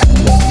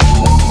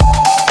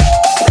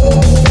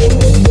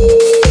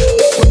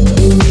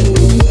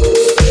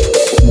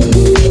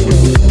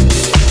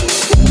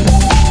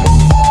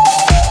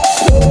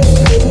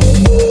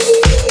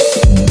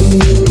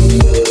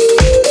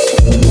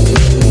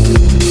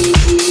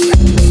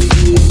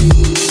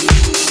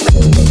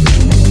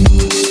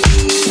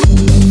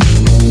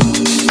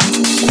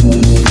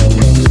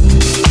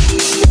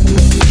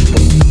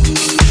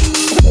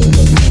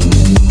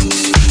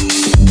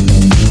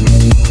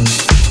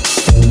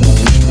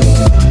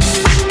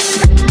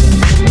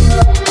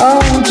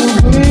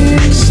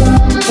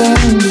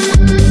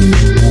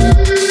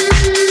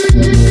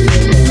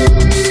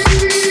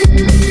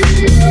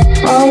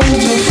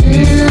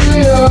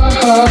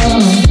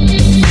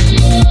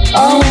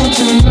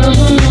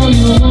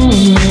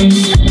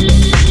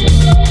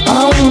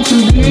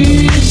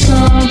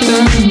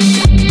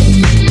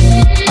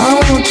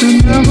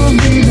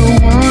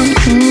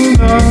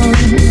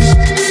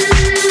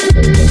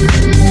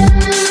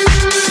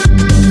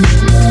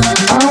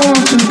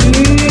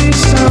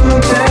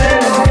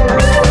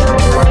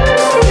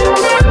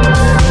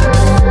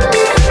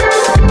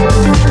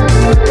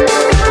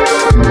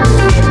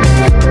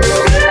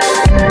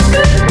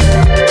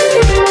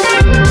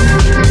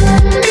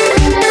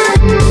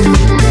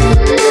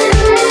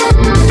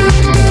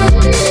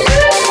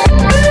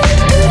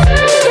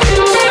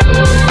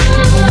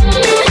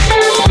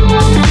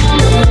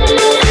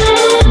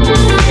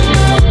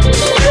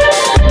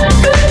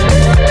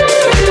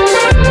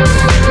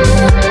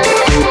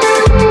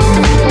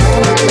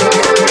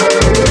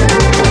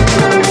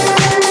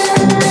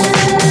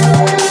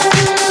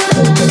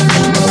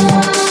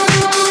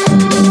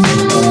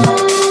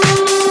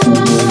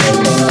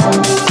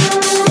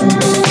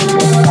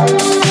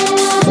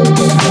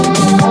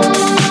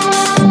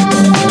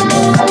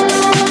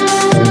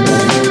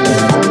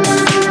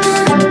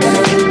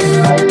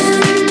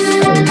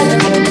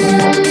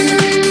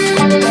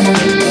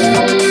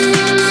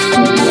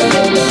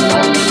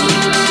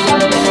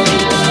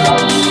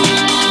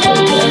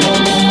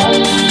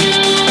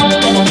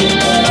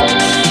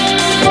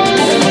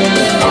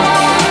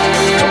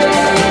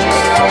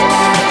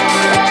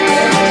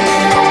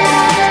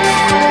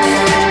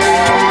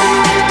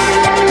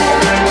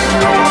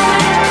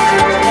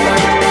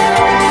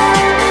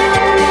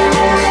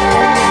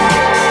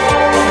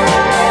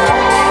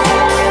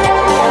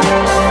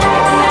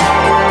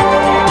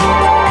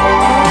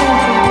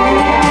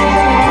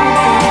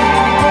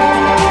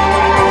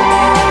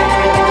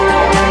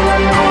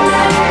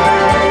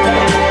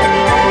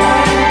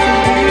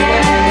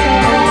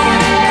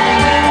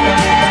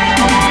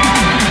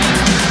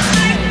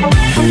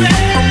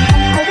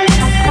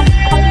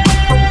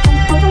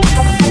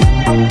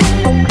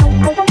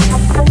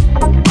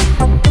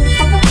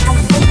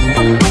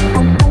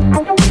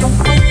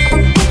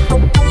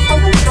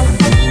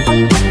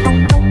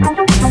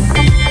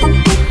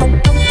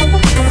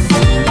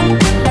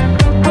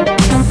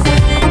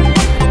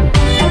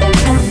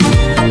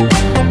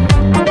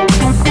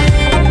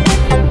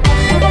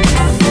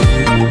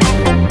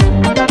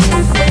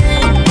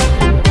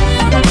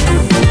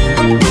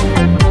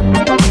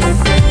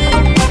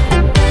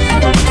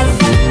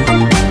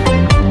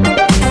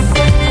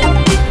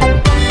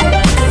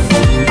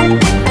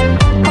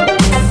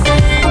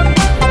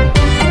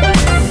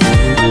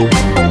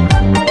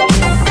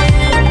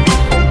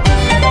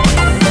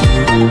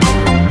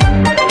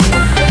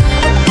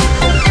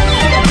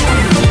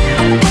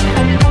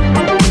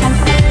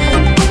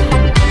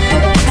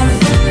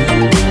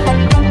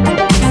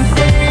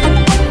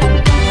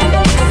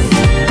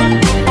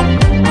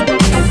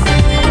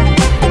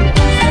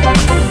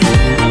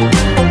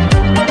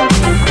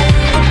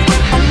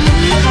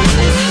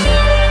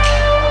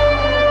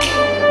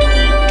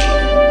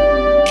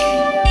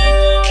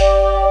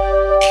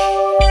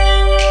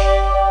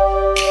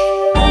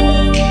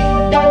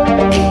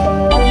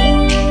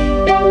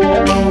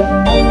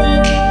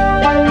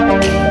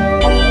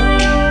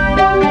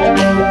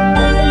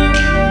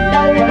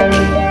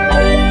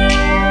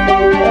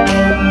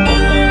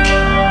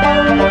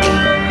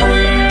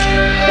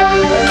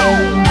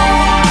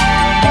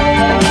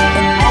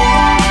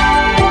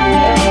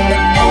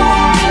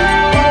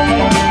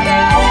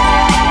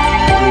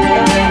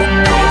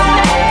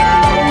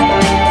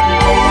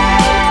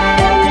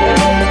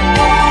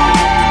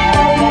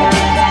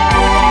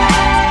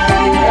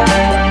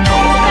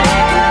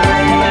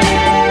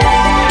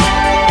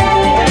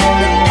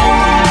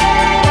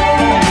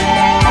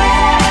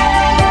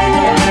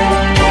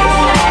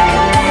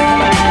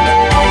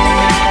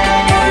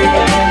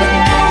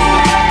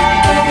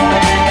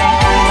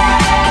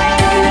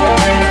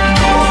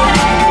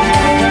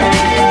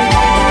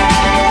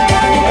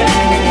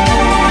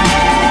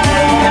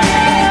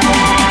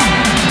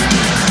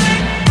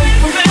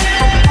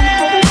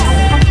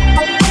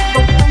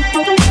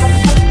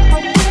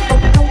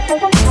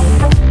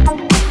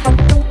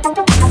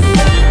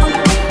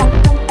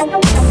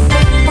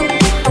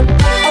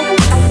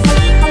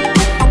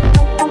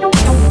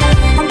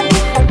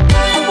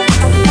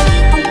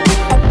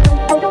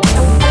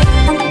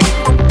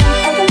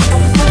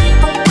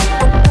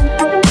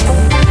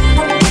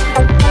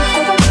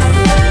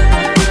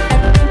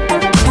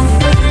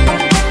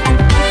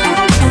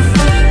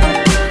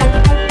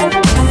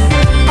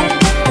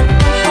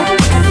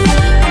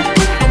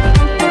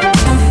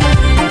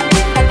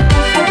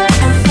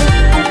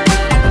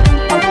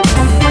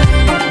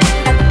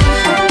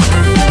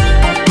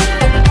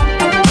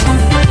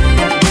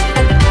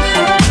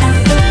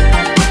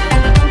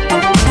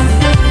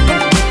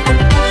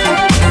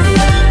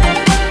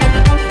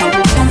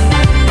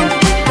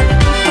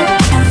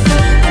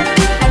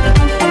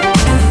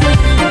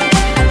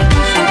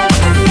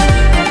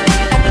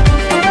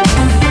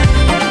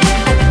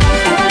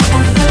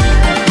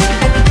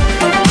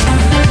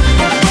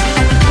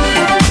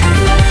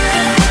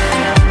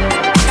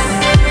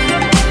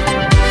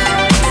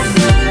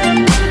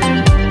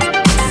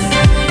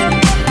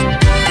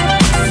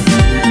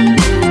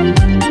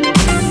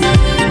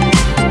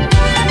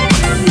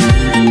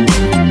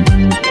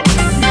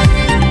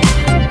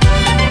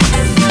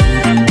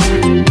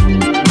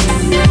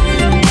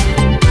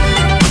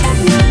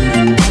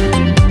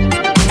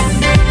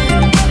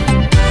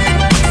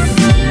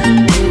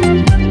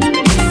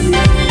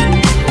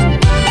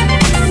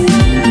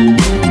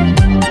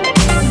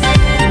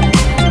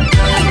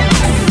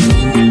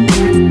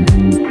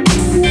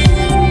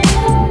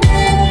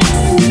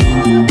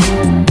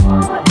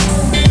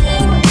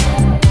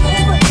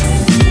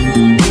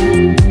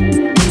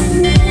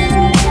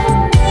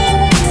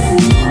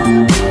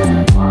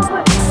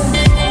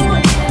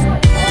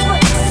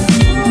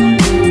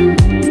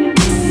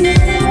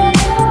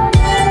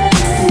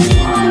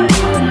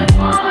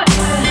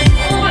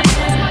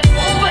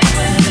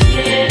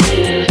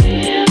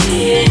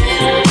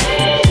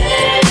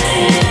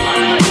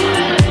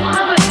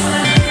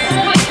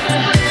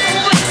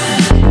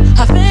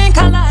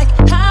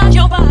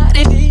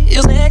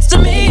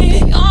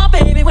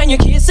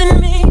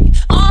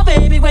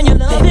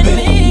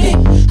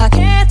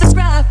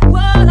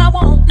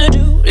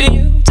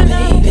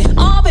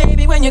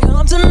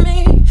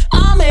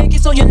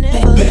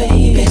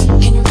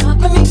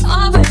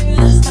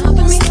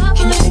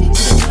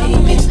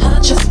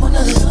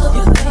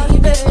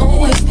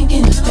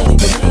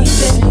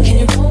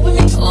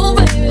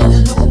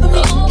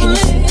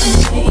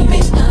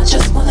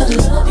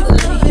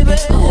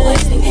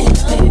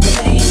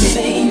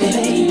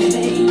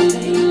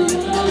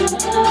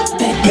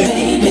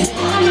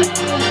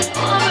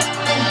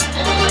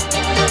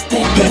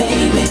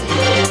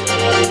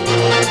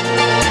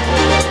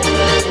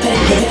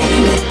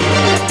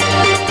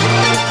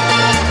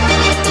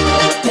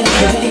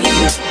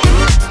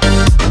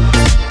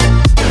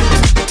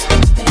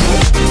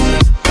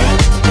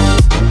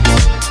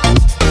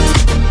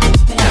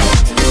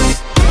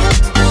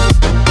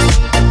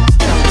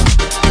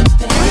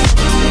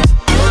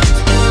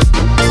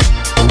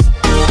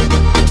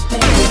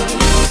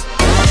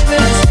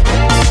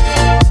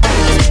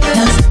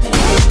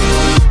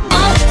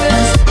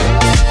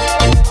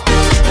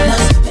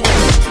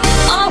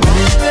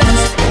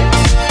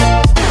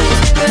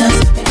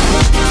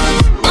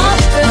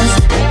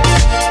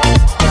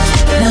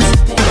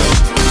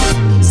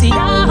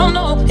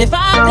 if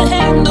I could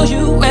handle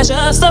you as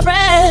just a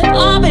friend.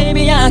 Oh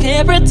baby, I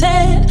can't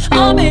pretend.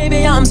 Oh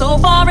baby, I'm so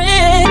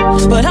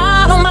foreign, but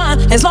I don't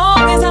mind as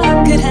long as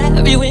I could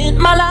have you in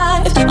my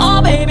life.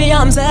 Oh baby,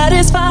 I'm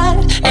satisfied,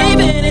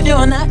 even if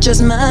you're not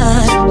just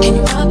mine. Can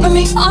you rock with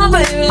me? Oh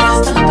baby,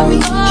 stop with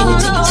me. Can you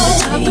take it to the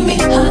top of me?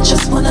 I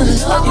just wanna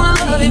love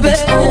you, baby.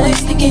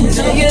 Always thinking of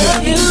you.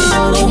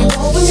 Can you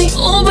roll with me?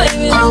 Oh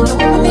baby, roll with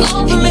me.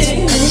 Oh for me,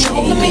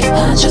 control with me.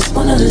 I just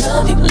wanna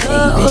love you,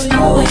 baby.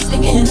 Always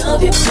thinking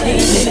of you,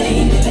 baby.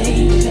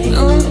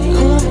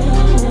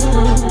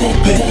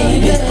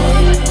 Baby,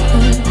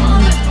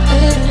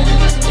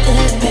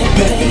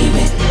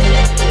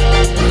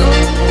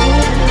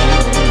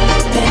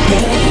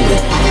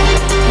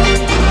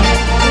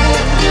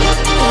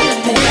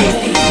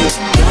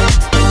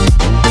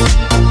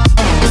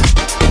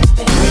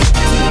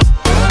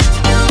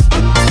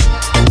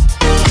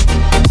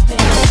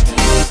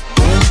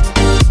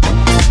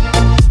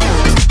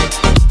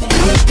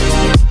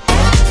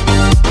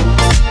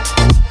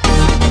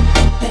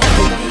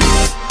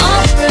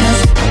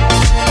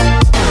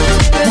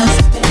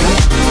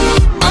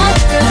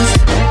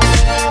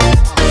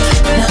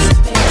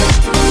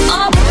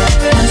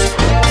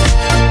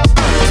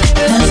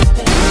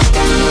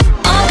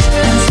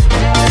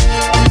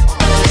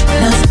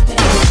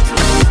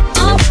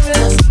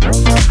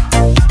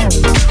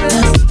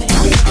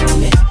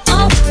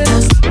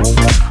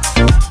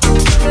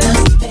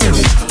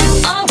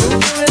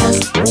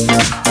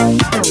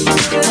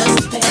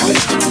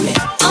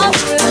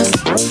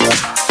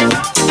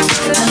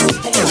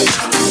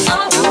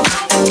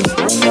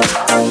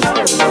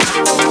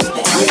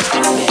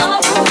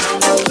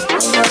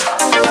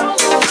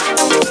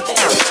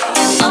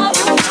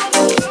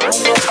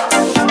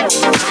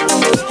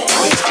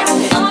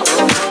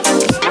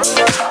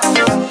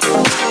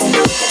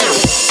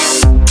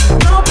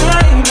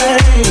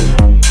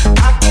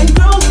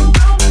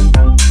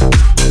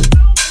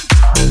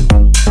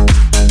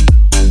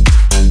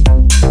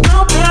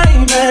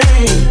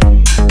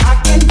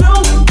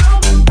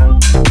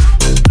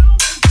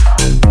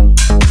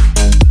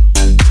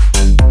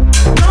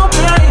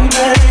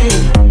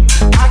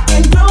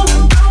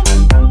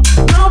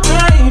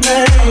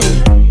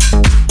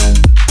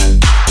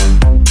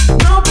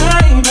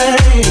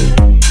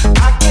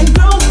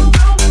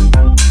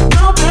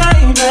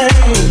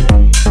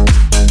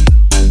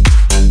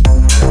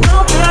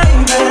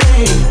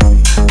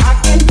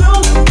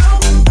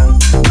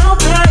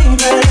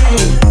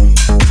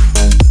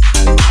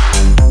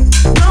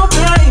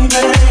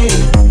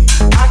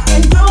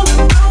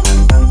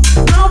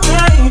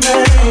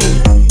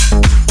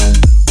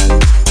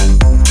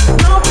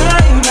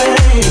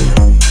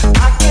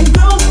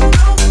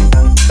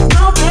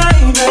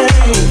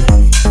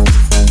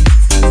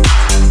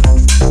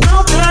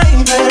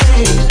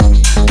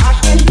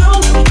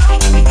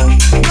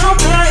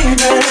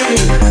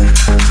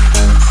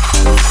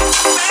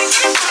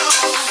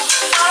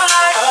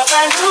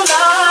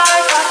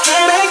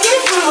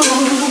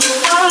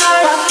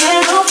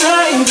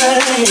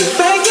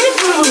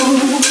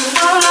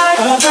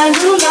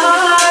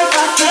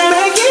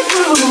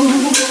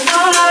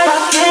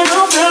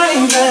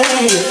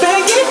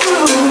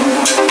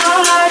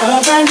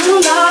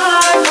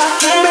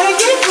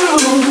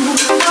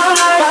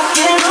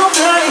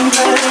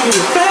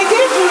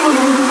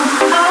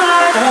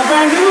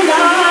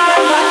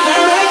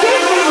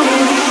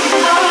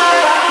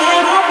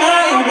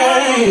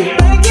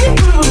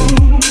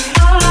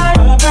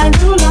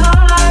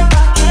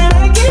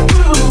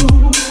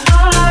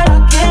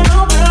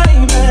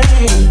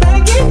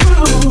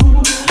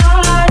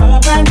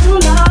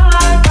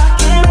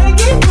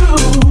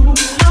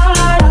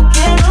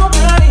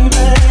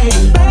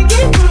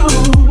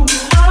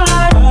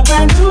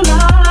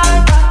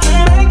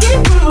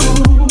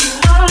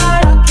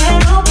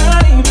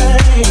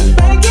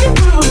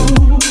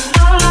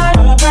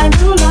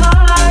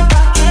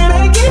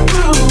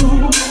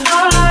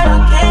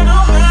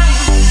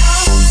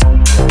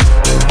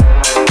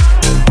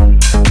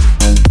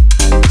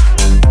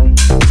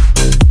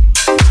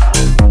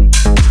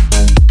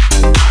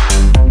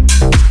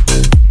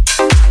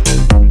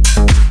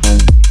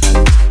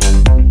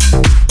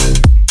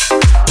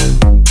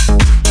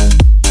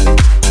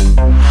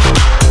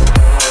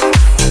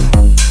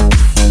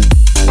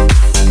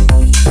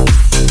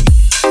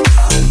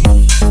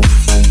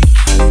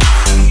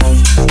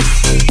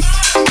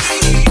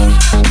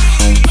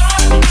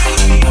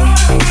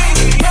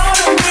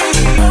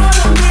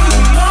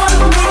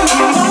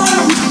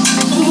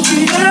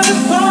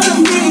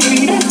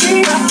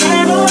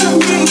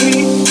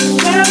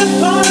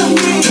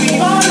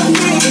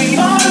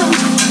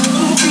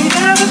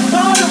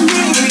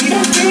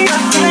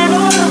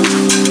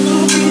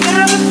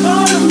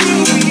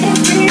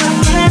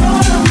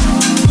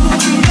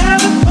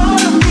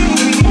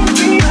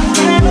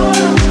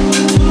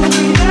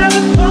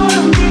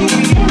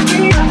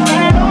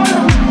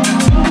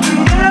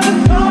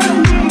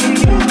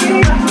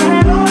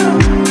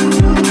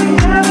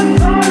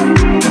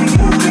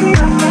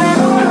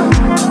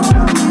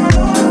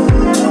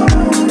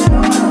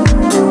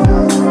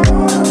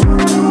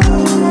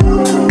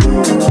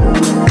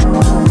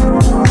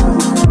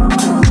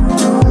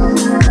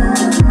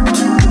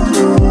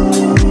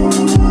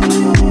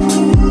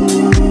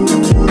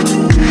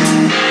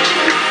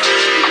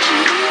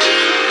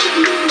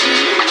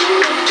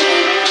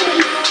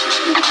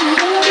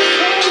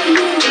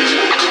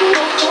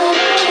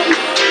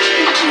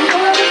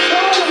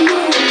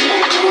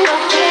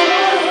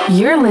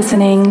 You're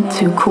listening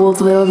to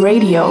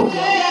Coolsville.radio.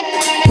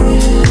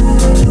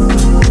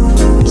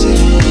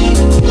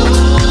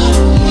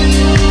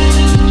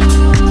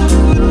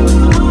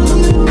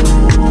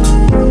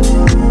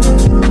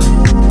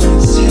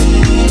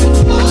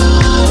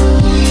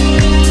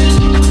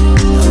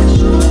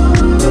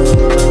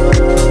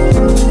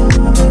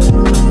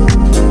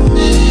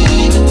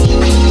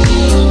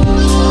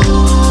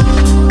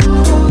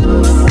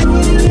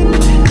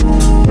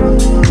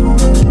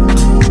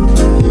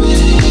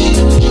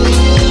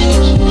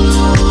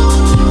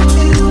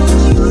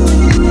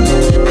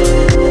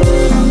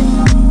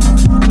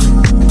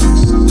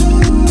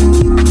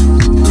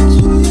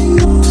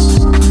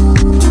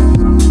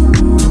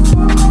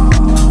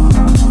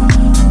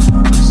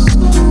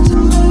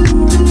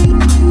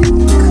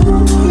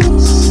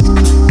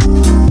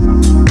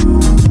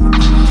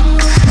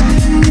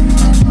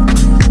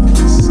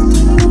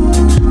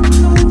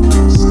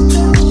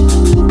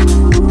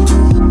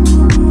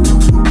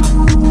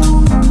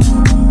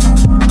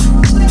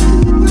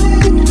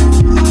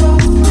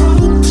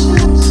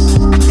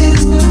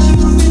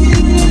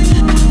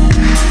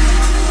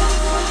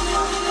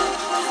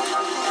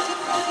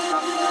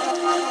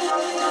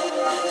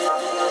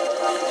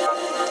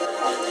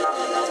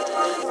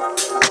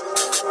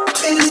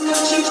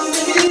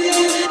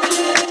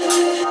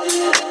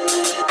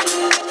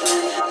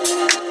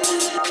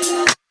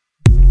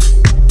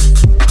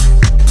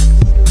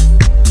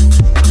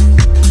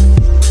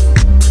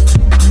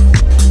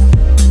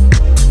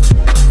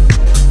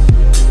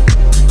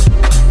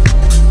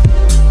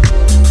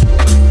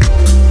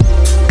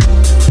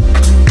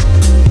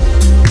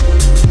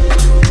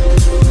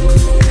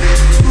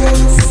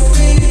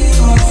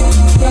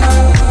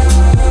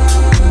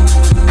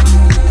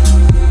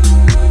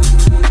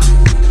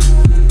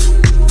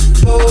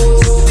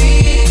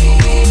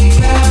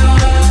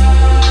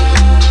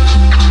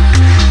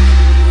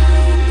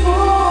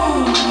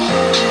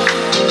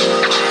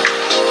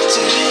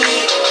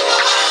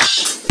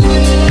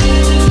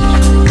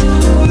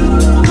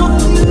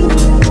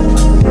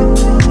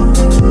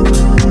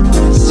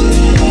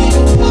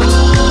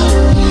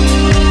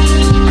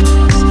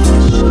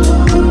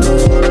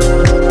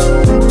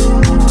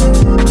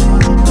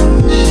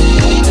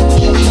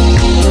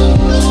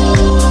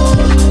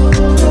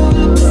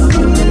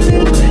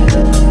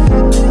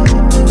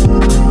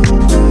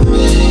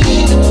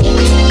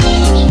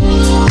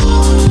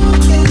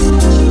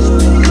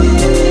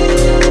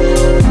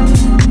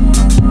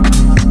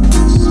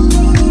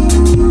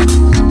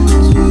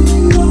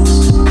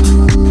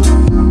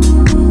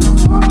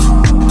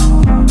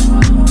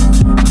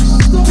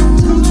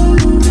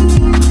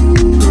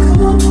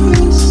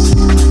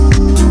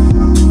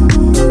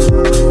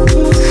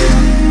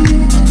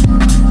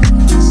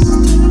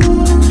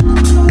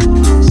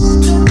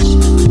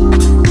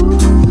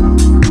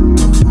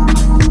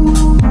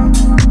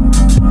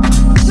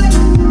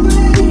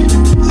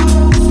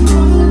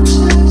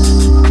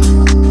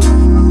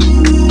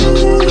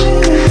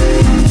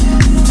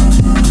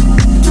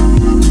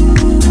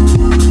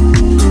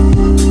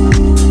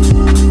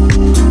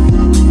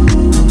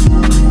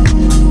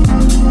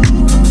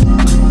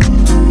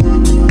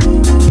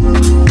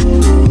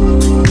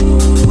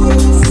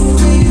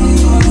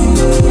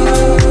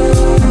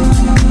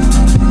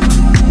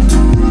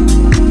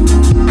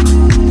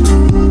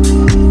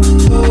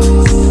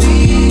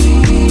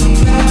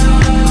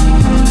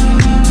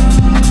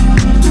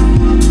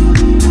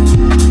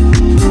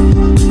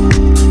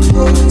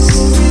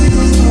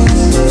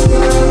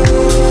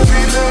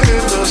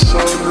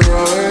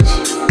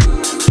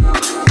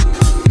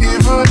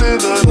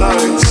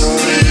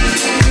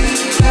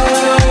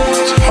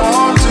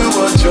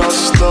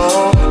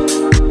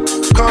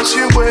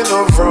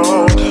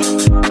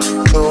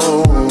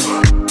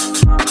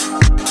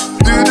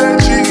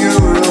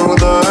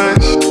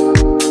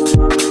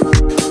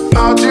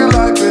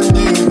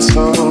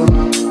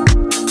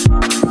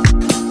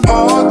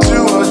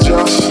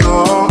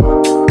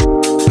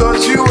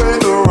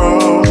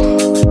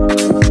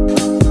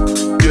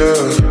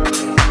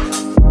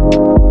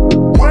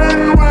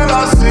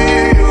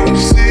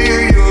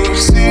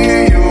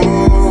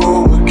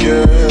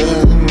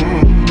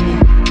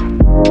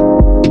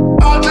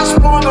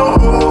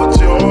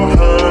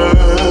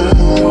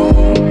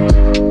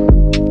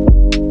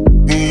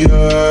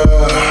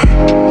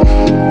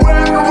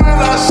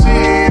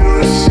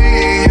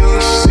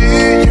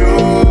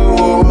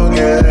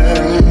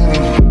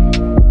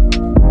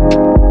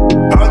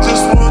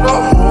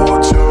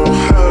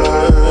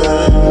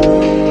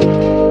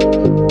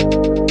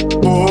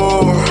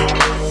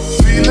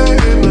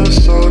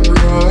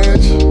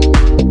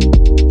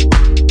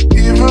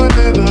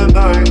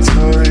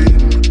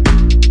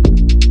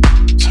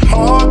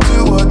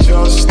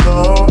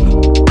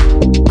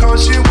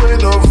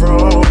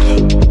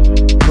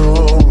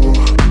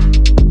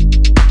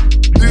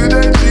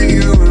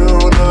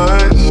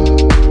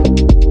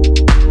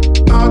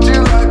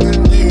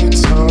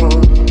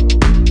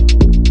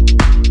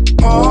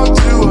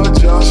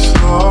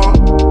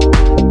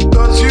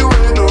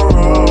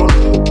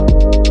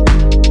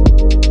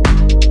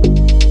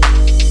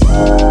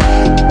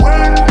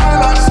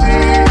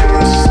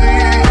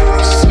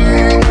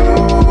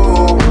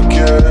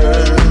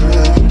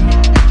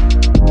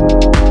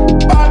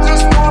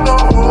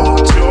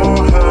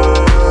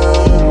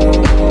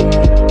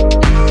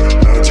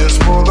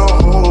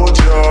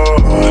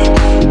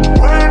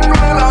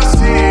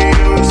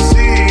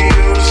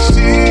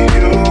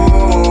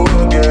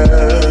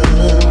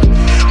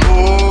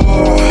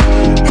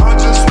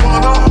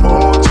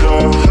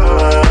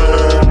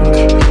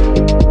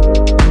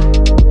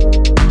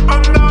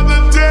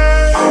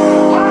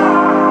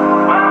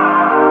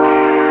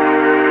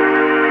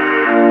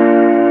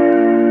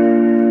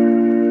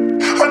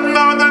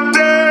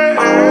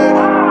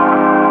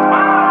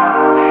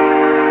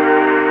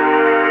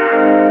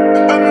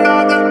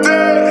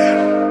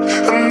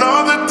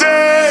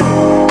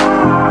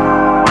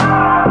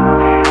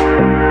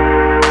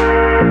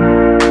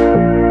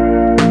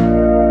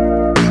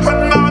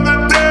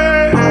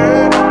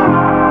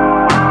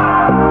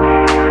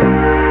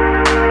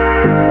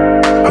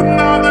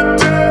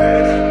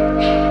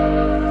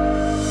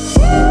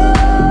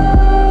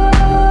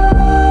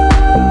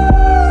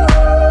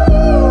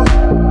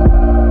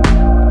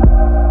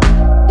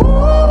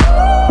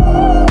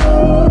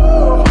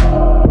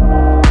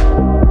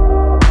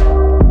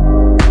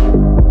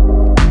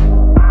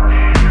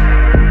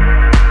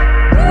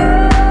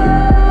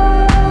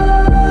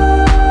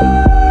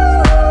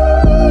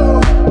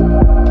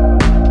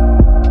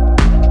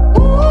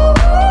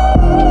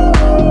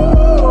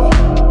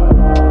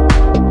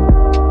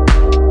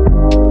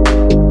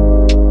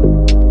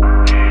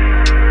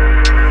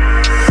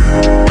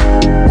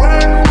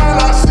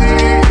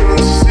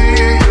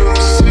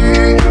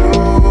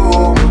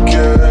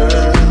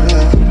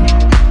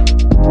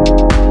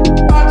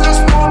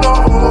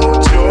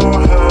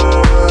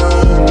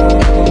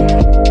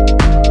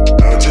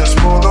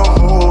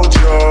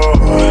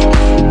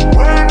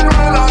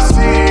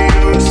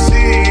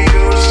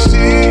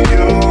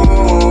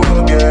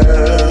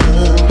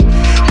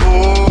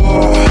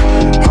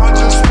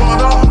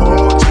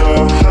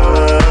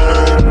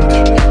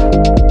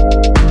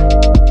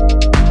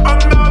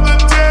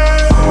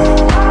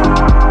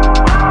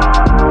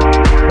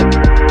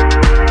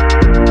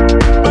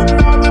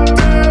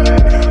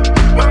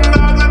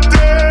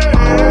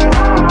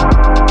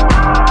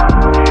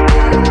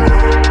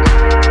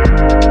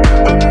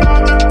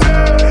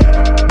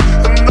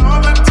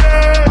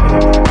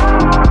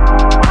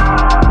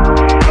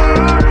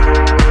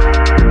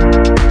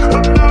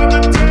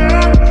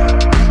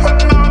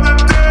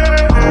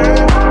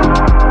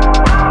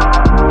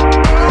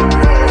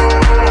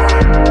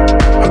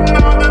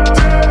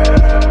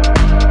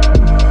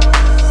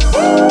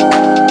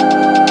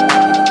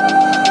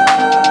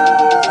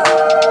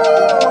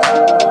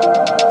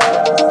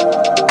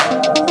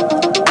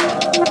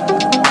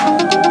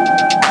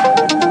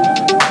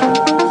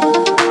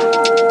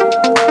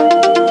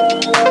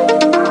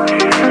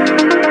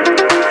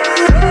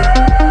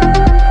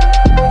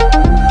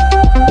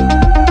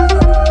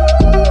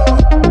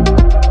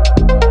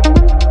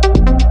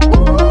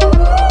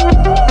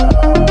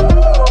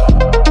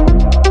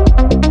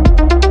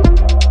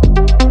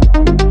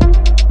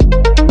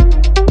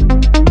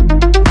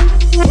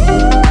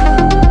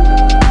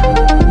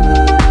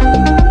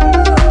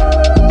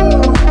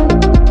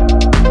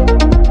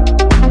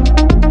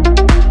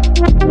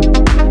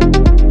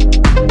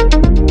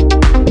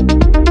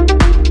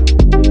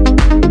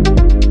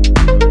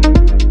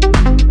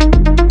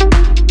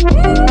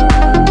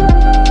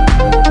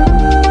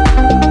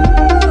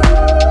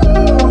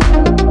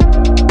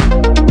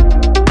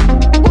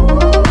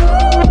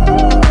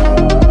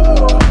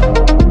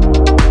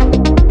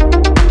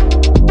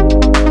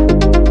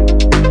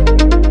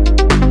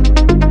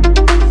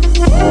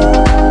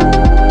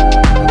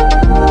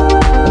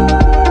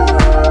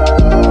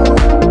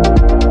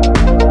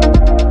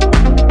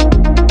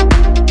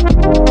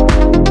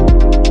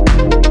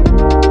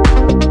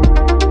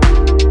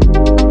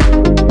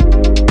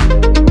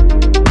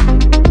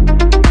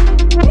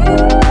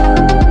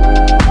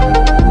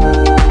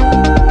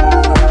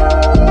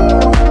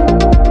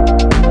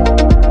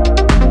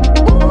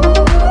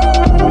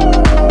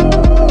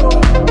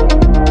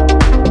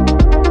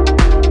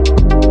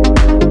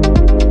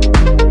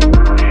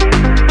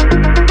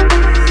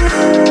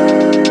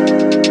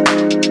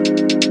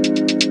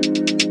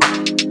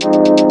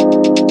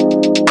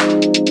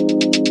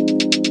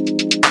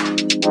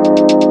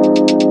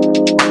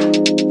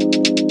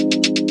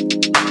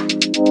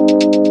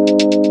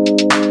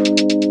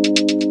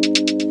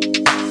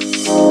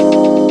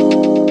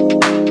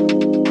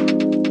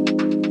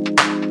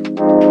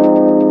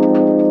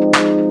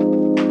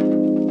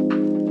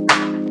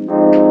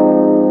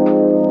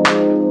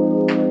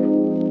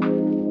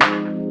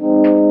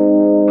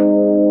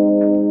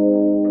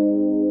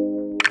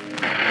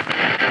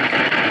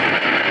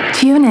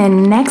 Tune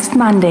in next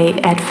Monday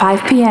at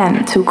 5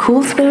 p.m. to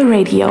Coolsville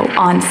Radio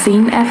on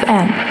Scene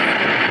FM.